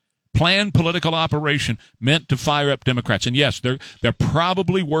 Planned political operation meant to fire up Democrats. And yes, they're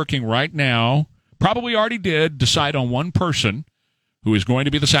probably working right now, probably already did decide on one person who is going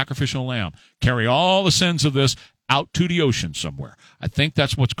to be the sacrificial lamb, carry all the sins of this out to the ocean somewhere. I think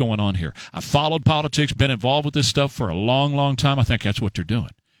that's what's going on here. I've followed politics, been involved with this stuff for a long, long time. I think that's what they're doing.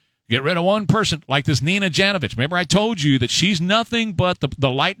 Get rid of one person like this Nina Janovich. Remember I told you that she's nothing but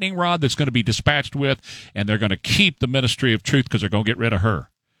the lightning rod that's going to be dispatched with, and they're going to keep the Ministry of Truth because they're going to get rid of her.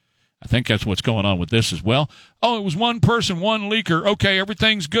 I think that's what's going on with this as well. Oh, it was one person, one leaker. Okay,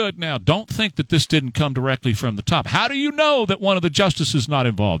 everything's good now. Don't think that this didn't come directly from the top. How do you know that one of the justices is not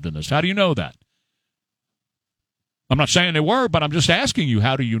involved in this? How do you know that? I'm not saying they were, but I'm just asking you,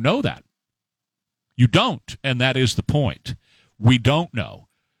 how do you know that? You don't, and that is the point. We don't know.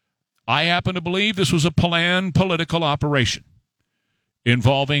 I happen to believe this was a planned political operation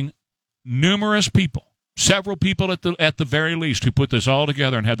involving numerous people, several people at the very least, who put this all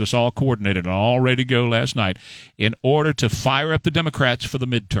together and had this all coordinated and all ready to go last night in order to fire up the Democrats for the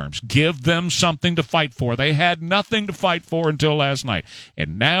midterms. Give them something to fight for. They had nothing to fight for until last night,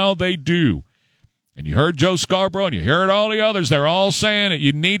 and now they do. And you heard Joe Scarborough, and you heard all the others. They're all saying that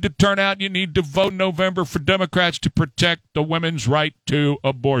you need to turn out, you need to vote in November for Democrats to protect the women's right to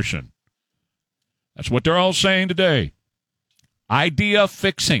abortion. That's what they're all saying today. Idea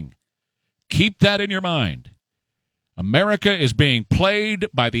fixing. Keep that in your mind. America is being played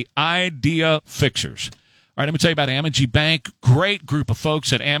by the idea fixers. All right, let me tell you about Amegy Bank. Great group of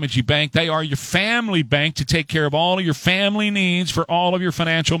folks at Amegy Bank. They are your family bank to take care of all of your family needs for all of your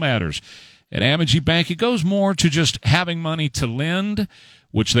financial matters. At Amegy Bank, it goes more to just having money to lend,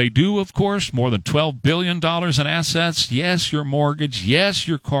 which they do, of course, more than $12 billion in assets. Yes, your mortgage. Yes,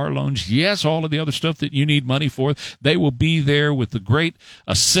 your car loans. Yes, all of the other stuff that you need money for. They will be there with the great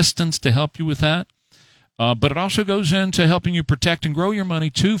assistance to help you with that. But it also goes into helping you protect and grow your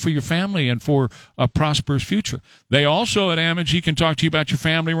money, too, for your family and for a prosperous future. They also, at Amegy, can talk to you about your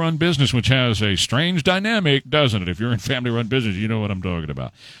family-run business, which has a strange dynamic, doesn't it? If you're in family-run business, you know what I'm talking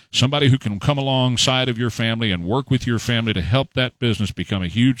about. Somebody who can come alongside of your family and work with your family to help that business become a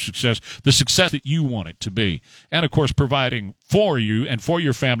huge success, the success that you want it to be. And, of course, providing for you and for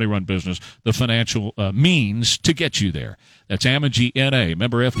your family-run business the financial means to get you there. That's Amegy N.A.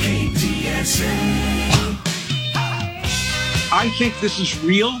 Member FDIC. I think this is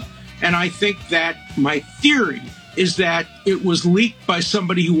real, and I think that my theory is that it was leaked by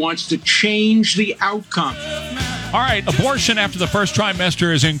somebody who wants to change the outcome. All right, abortion after the first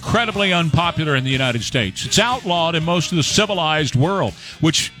trimester is incredibly unpopular in the United States. It's outlawed in most of the civilized world,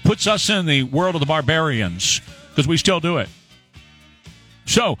 which puts us in the world of the barbarians, because we still do it.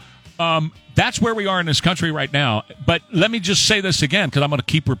 So, that's where we are in this country right now. But let me just say this again, because I'm going to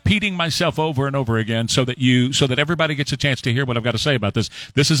keep repeating myself over and over again so that everybody gets a chance to hear what I've got to say about this.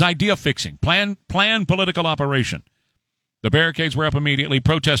 This is idea fixing, planned political operation. The barricades were up immediately,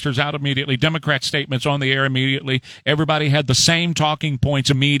 protesters out immediately, Democrat statements on the air immediately. Everybody had the same talking points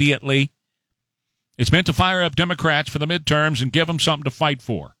immediately. It's meant to fire up Democrats for the midterms and give them something to fight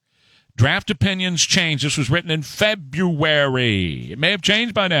for. Draft opinions changed. This was written in February. It may have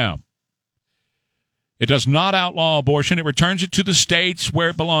changed by now. It does not outlaw abortion. It returns it to the states where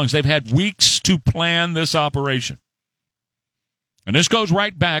it belongs. They've had weeks to plan this operation. And this goes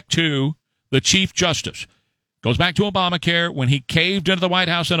right back to the Chief Justice. Goes back to Obamacare. When he caved into the White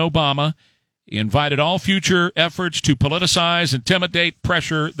House and Obama, he invited all future efforts to politicize, intimidate,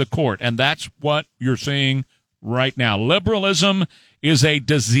 pressure the court. And that's what you're seeing right now. Liberalism is a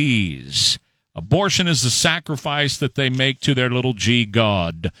disease. Abortion is the sacrifice that they make to their little g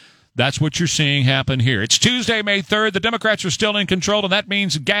God. That's what you're seeing happen here. It's Tuesday, May 3rd. The Democrats are still in control, and that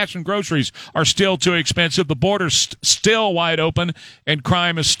means gas and groceries are still too expensive. The border's still wide open, and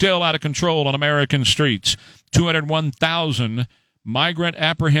crime is still out of control on American streets. 201,000 migrant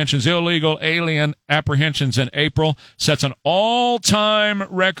apprehensions, illegal alien apprehensions in April, sets an all-time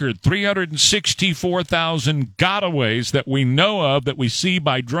record. 364,000 gotaways that we know of, that we see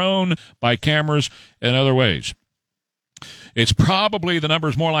by drone, by cameras, and other ways. It's probably, the number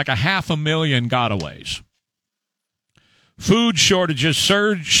is more like 500,000 gotaways. Food shortages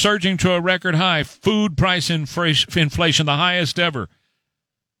surging to a record high. Food price inflation, the highest ever.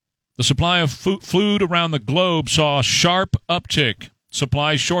 The supply of food around the globe saw a sharp uptick.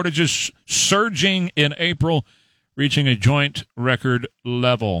 Supply shortages surging in April, reaching a joint record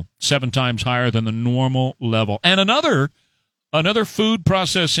level, 7 times higher than the normal level. And another food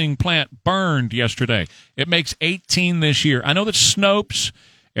processing plant burned yesterday. It makes 18 this year. I know that Snopes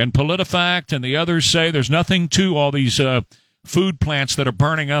and PolitiFact and the others say there's nothing to all these food plants that are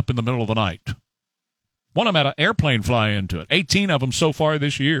burning up in the middle of the night. One of them had an airplane fly into it. 18 of them so far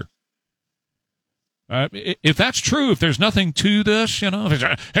this year. If that's true, if there's nothing to this, hey,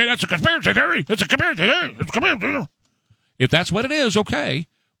 that's a conspiracy theory. It's a conspiracy theory. It's a conspiracy theory. If that's what it is, okay.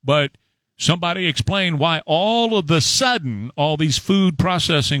 But somebody explain why all of a sudden all these food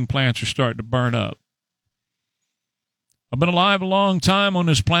processing plants are starting to burn up. I've been alive a long time on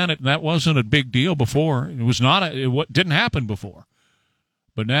this planet, and that wasn't a big deal before. It was not. It didn't happen before.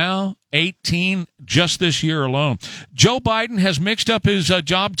 But now, 18 just this year alone. Joe Biden has mixed up his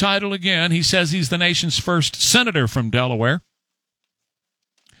job title again. He says he's the nation's first senator from Delaware.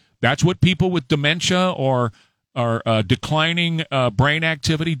 That's what people with dementia or declining brain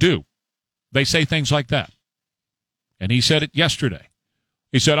activity do. They say things like that. And he said it yesterday.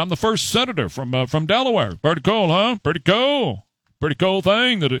 He said, I'm the first senator from Delaware. Pretty cool, huh? Pretty cool. Pretty cool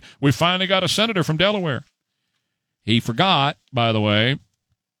thing that we finally got a senator from Delaware. He forgot, by the way,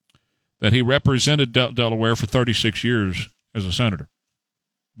 that he represented Delaware for 36 years as a senator.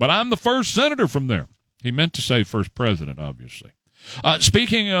 But I'm the first senator from there. He meant to say first president, obviously.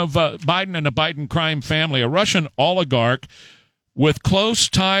 Speaking of Biden and the Biden crime family, a Russian oligarch with close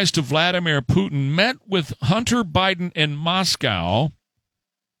ties to Vladimir Putin met with Hunter Biden in Moscow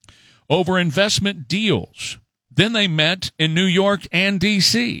over investment deals. Then they met in New York and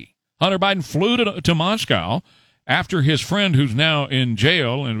D.C. Hunter Biden flew to Moscow after his friend, who's now in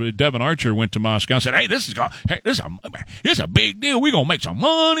jail, and Devin Archer went to Moscow and said, hey, this is a big deal. We're going to make some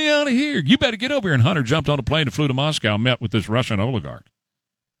money out of here. You better get over here. And Hunter jumped on a plane and flew to Moscow and met with this Russian oligarch.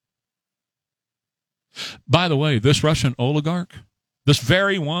 By the way, this Russian oligarch, this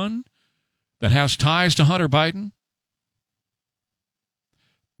very one that has ties to Hunter Biden,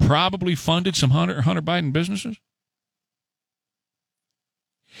 probably funded some Hunter Biden businesses.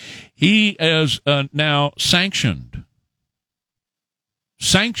 He is now sanctioned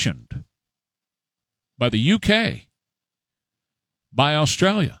by the UK, by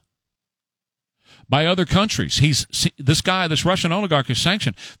Australia, by other countries. This Russian oligarch is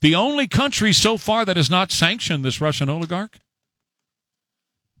sanctioned. The only country so far that has not sanctioned this Russian oligarch,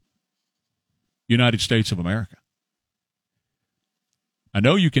 United States of America. I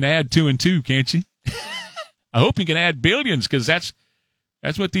know you can add 2 and 2, can't you? I hope you can add billions, because that's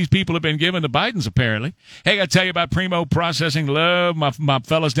what these people have been giving the Bidens, apparently. Hey, I got to tell you about Primo Processing. Love my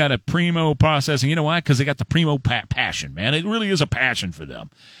fellas down at Primo Processing. You know why? Because they got the Primo passion, man. It really is a passion for them.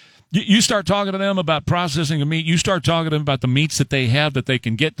 You start talking to them about processing a meat. You start talking to them about the meats that they have that they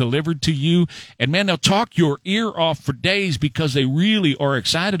can get delivered to you. And, man, they'll talk your ear off for days because they really are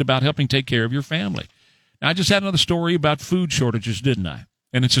excited about helping take care of your family. Now, I just had another story about food shortages, didn't I?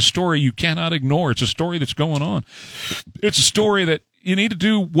 And it's a story you cannot ignore. It's a story that's going on. It's a story that you need to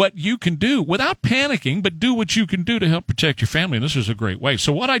do what you can do without panicking, but do what you can do to help protect your family. And this is a great way.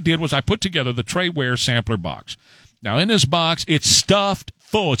 So what I did was I put together the Trey Ware sampler box. Now, in this box, it's stuffed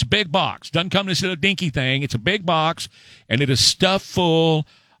full. It's a big box. Doesn't come in this little dinky thing. It's a big box, and it is stuffed full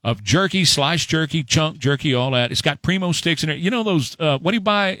of jerky, sliced jerky, chunk jerky, all that. It's got Primo sticks in it. You know those, what do you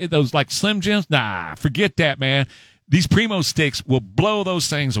buy? Those like Slim Jims? Nah, forget that, man. These Primo sticks will blow those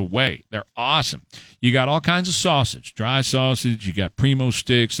things away. They're awesome. You got all kinds of sausage, dry sausage. You got Primo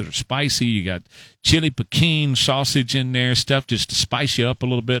sticks that are spicy. You got chili Pekin sausage in there, stuff just to spice you up a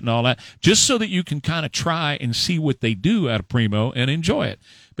little bit and all that, just so that you can kind of try and see what they do out of Primo and enjoy it.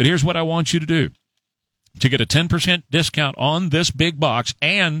 But here's what I want you to do. To get a 10% discount on this big box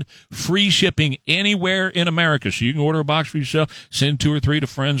and free shipping anywhere in America. So you can order a box for yourself, send 2 or 3 to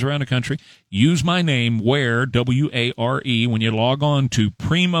friends around the country. Use my name, Ware, W-A-R-E, when you log on to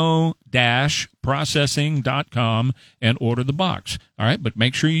primo-processing.com and order the box. All right, but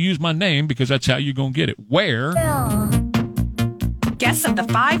make sure you use my name because that's how you're going to get it. Ware. Guests of the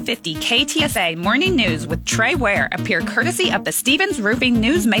 550 KTSA Morning News with Trey Ware appear courtesy of the Stevens Roofing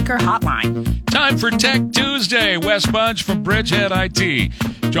Newsmaker Hotline. Time for Tech Tuesday. Wes Bunch from Bridgehead IT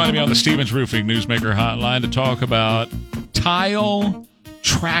joining me on the Stevens Roofing Newsmaker Hotline to talk about tile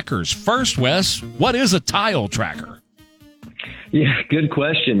trackers. First, Wes, what is a tile tracker? Yeah, good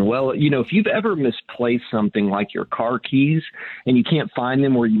question. Well, if you've ever misplaced something like your car keys and you can't find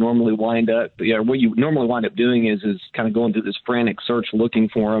them where you normally wind up, what you normally wind up doing is kind of going through this frantic search looking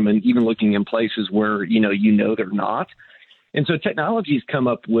for them and even looking in places where, they're not. And so technology's come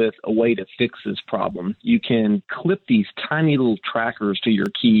up with a way to fix this problem. You can clip these tiny little trackers to your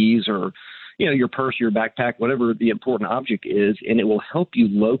keys or your purse, your backpack, whatever the important object is, and it will help you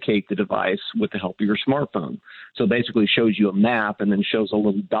locate the device with the help of your smartphone. So basically shows you a map and then shows a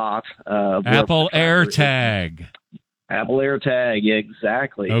little dot. Apple AirTag. Apple AirTag, yeah,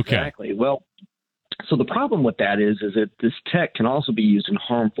 exactly. Okay. Exactly. Well, So the problem with that is that this tech can also be used in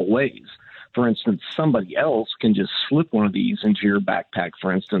harmful ways. For instance, somebody else can just slip one of these into your backpack,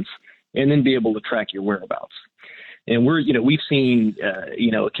 for instance, and then be able to track your whereabouts. And we've seen,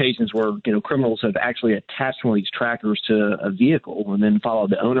 occasions where, criminals have actually attached one of these trackers to a vehicle and then followed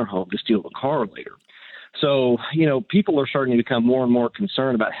the owner home to steal the car later. So, people are starting to become more and more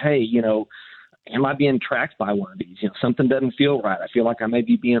concerned about, hey, am I being tracked by one of these? Something doesn't feel right. I feel like I may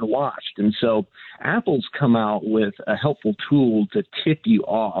be being watched. And so Apple's come out with a helpful tool to tip you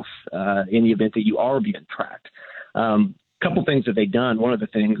off in the event that you are being tracked. Couple things that they've done. One of the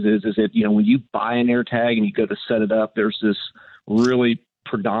things is that, when you buy an AirTag and you go to set it up, there's this really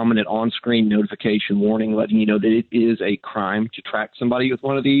predominant on-screen notification warning letting you know that it is a crime to track somebody with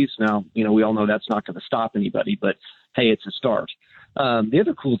one of these. Now, we all know that's not going to stop anybody, but hey, it's a start. The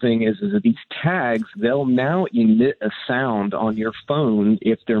other cool thing is that these tags, they'll now emit a sound on your phone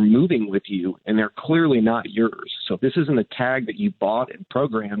if they're moving with you, and they're clearly not yours. So if this isn't a tag that you bought and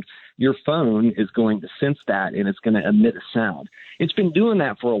programmed, your phone is going to sense that, and it's going to emit a sound. It's been doing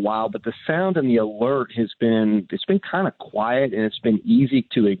that for a while, but the sound and the alert it's been kind of quiet, and it's been easy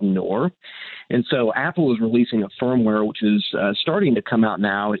to ignore. And so Apple is releasing a firmware, which is starting to come out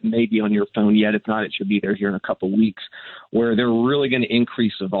now. It may be on your phone yet. If not, it should be there here in a couple of weeks, where they're really going to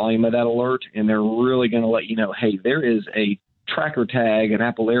increase the volume of that alert, and they're really going to let you know, hey, there is a tracker tag, an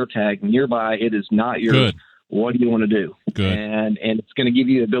Apple AirTag nearby. It is not yours. Good. What do you want to do? Good. And it's going to give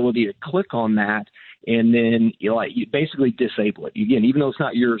you the ability to click on that, and then you basically disable it. Again, even though it's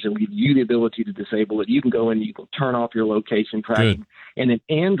not yours, it will give you the ability to disable it. You can go in, you can turn off your location tracking. Good. And then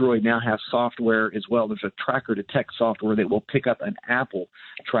Android now has software as well. There's a tracker detect software that will pick up an Apple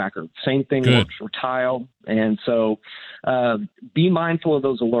tracker. Same thing Good. works for Tile. And so be mindful of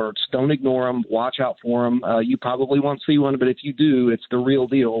those alerts. Don't ignore them. Watch out for them. You probably won't see one, but if you do, it's the real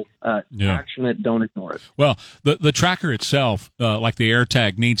deal. Action it. Don't ignore it. Well, the tracker itself, like the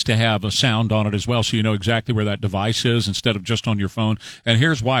AirTag, needs to have a sound on it as well, so you know exactly where that device is instead of just on your phone. And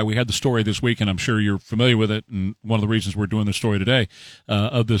here's why. We had the story this week, and I'm sure you're familiar with it, and one of the reasons we're doing the story today,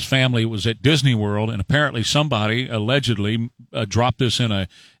 of this family was at Disney World, and apparently somebody allegedly dropped this in a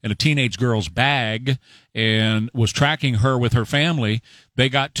teenage girl's bag and was tracking her with her family. They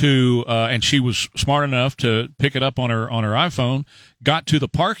got to, and she was smart enough to pick it up on her iPhone, got to the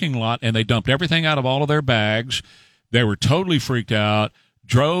parking lot, and they dumped everything out of all of their bags. They were totally freaked out,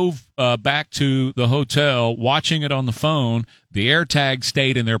 drove back to the hotel, watching it on the phone. The AirTag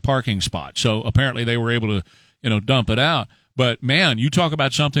stayed in their parking spot. So apparently they were able to, dump it out. But man, you talk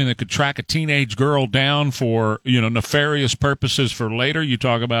about something that could track a teenage girl down for, nefarious purposes for later. You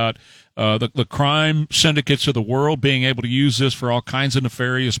talk about the crime syndicates of the world being able to use this for all kinds of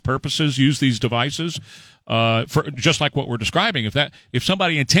nefarious purposes, use these devices, for just like what we're describing. If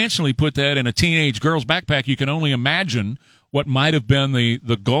somebody intentionally put that in a teenage girl's backpack, you can only imagine what might have been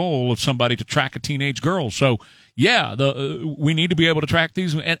the goal of somebody to track a teenage girl. So yeah, we need to be able to track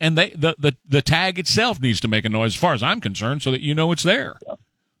these, and the tag itself needs to make a noise, as far as I'm concerned, so that you know it's there.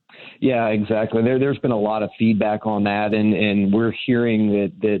 Yeah, exactly. There's been a lot of feedback on that, and we're hearing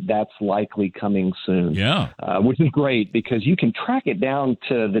that's likely coming soon. Yeah, which is great because you can track it down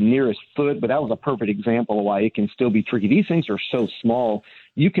to the nearest foot, but that was a perfect example of why it can still be tricky. These things are so small.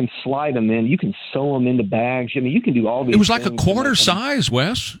 You can slide them in. You can sew them into bags. I mean, you can do all these. It was like a quarter size,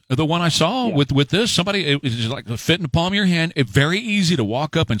 Wes. The one I saw with this, it was like fit in the palm of your hand. It's very easy to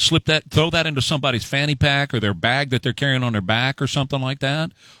walk up and throw that into somebody's fanny pack or their bag that they're carrying on their back or something like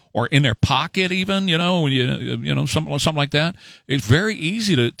that, or in their pocket even. Something like that. It's very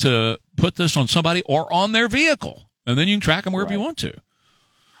easy to put this on somebody or on their vehicle, and then you can track them wherever you want to.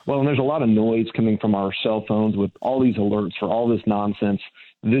 Well, and there's a lot of noise coming from our cell phones with all these alerts for all this nonsense.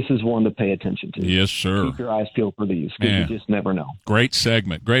 This is one to pay attention to. Yes, sir. Keep your eyes peeled for these because you just never know. Great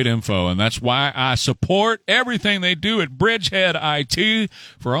segment, great info, and that's why I support everything they do at Bridgehead IT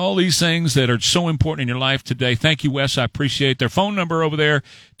for all these things that are so important in your life today. Thank you, Wes. I appreciate their phone number over there,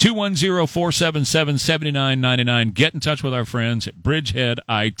 210-477-7999. Get in touch with our friends at Bridgehead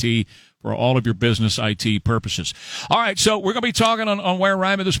IT for all of your business IT purposes. All right, so we're going to be talking on Where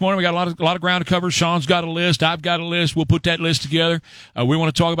Rhyme this morning. We got a lot of ground to cover. Sean's got a list. I've got a list. We'll put that list together. We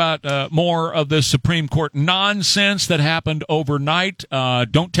want to talk about more of the Supreme Court nonsense that happened overnight.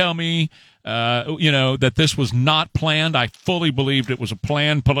 Don't tell me that this was not planned. I fully believed it was a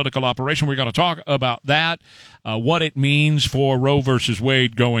planned political operation. We're going to talk about that, what it means for Roe versus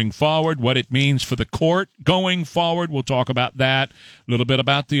Wade going forward, what it means for the court going forward. We'll talk about that, a little bit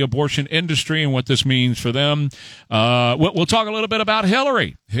about the abortion industry and what this means for them. We'll talk a little bit about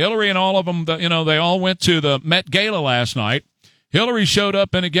Hillary and all of them. They all went to the Met Gala last night. Hillary showed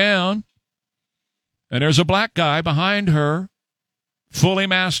up in a gown. and there's a black guy behind her, fully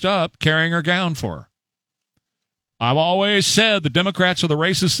masked up, carrying her gown for her. I've always said the Democrats are the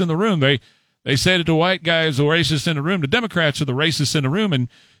racists in the room. They say that the white guy is the racist in the room. The Democrats are the racists in the room, and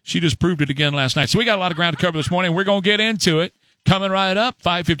she just proved it again last night. So we got a lot of ground to cover this morning. We're going to get into it. Coming right up,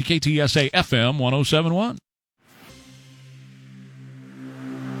 550 KTSA FM 107.1.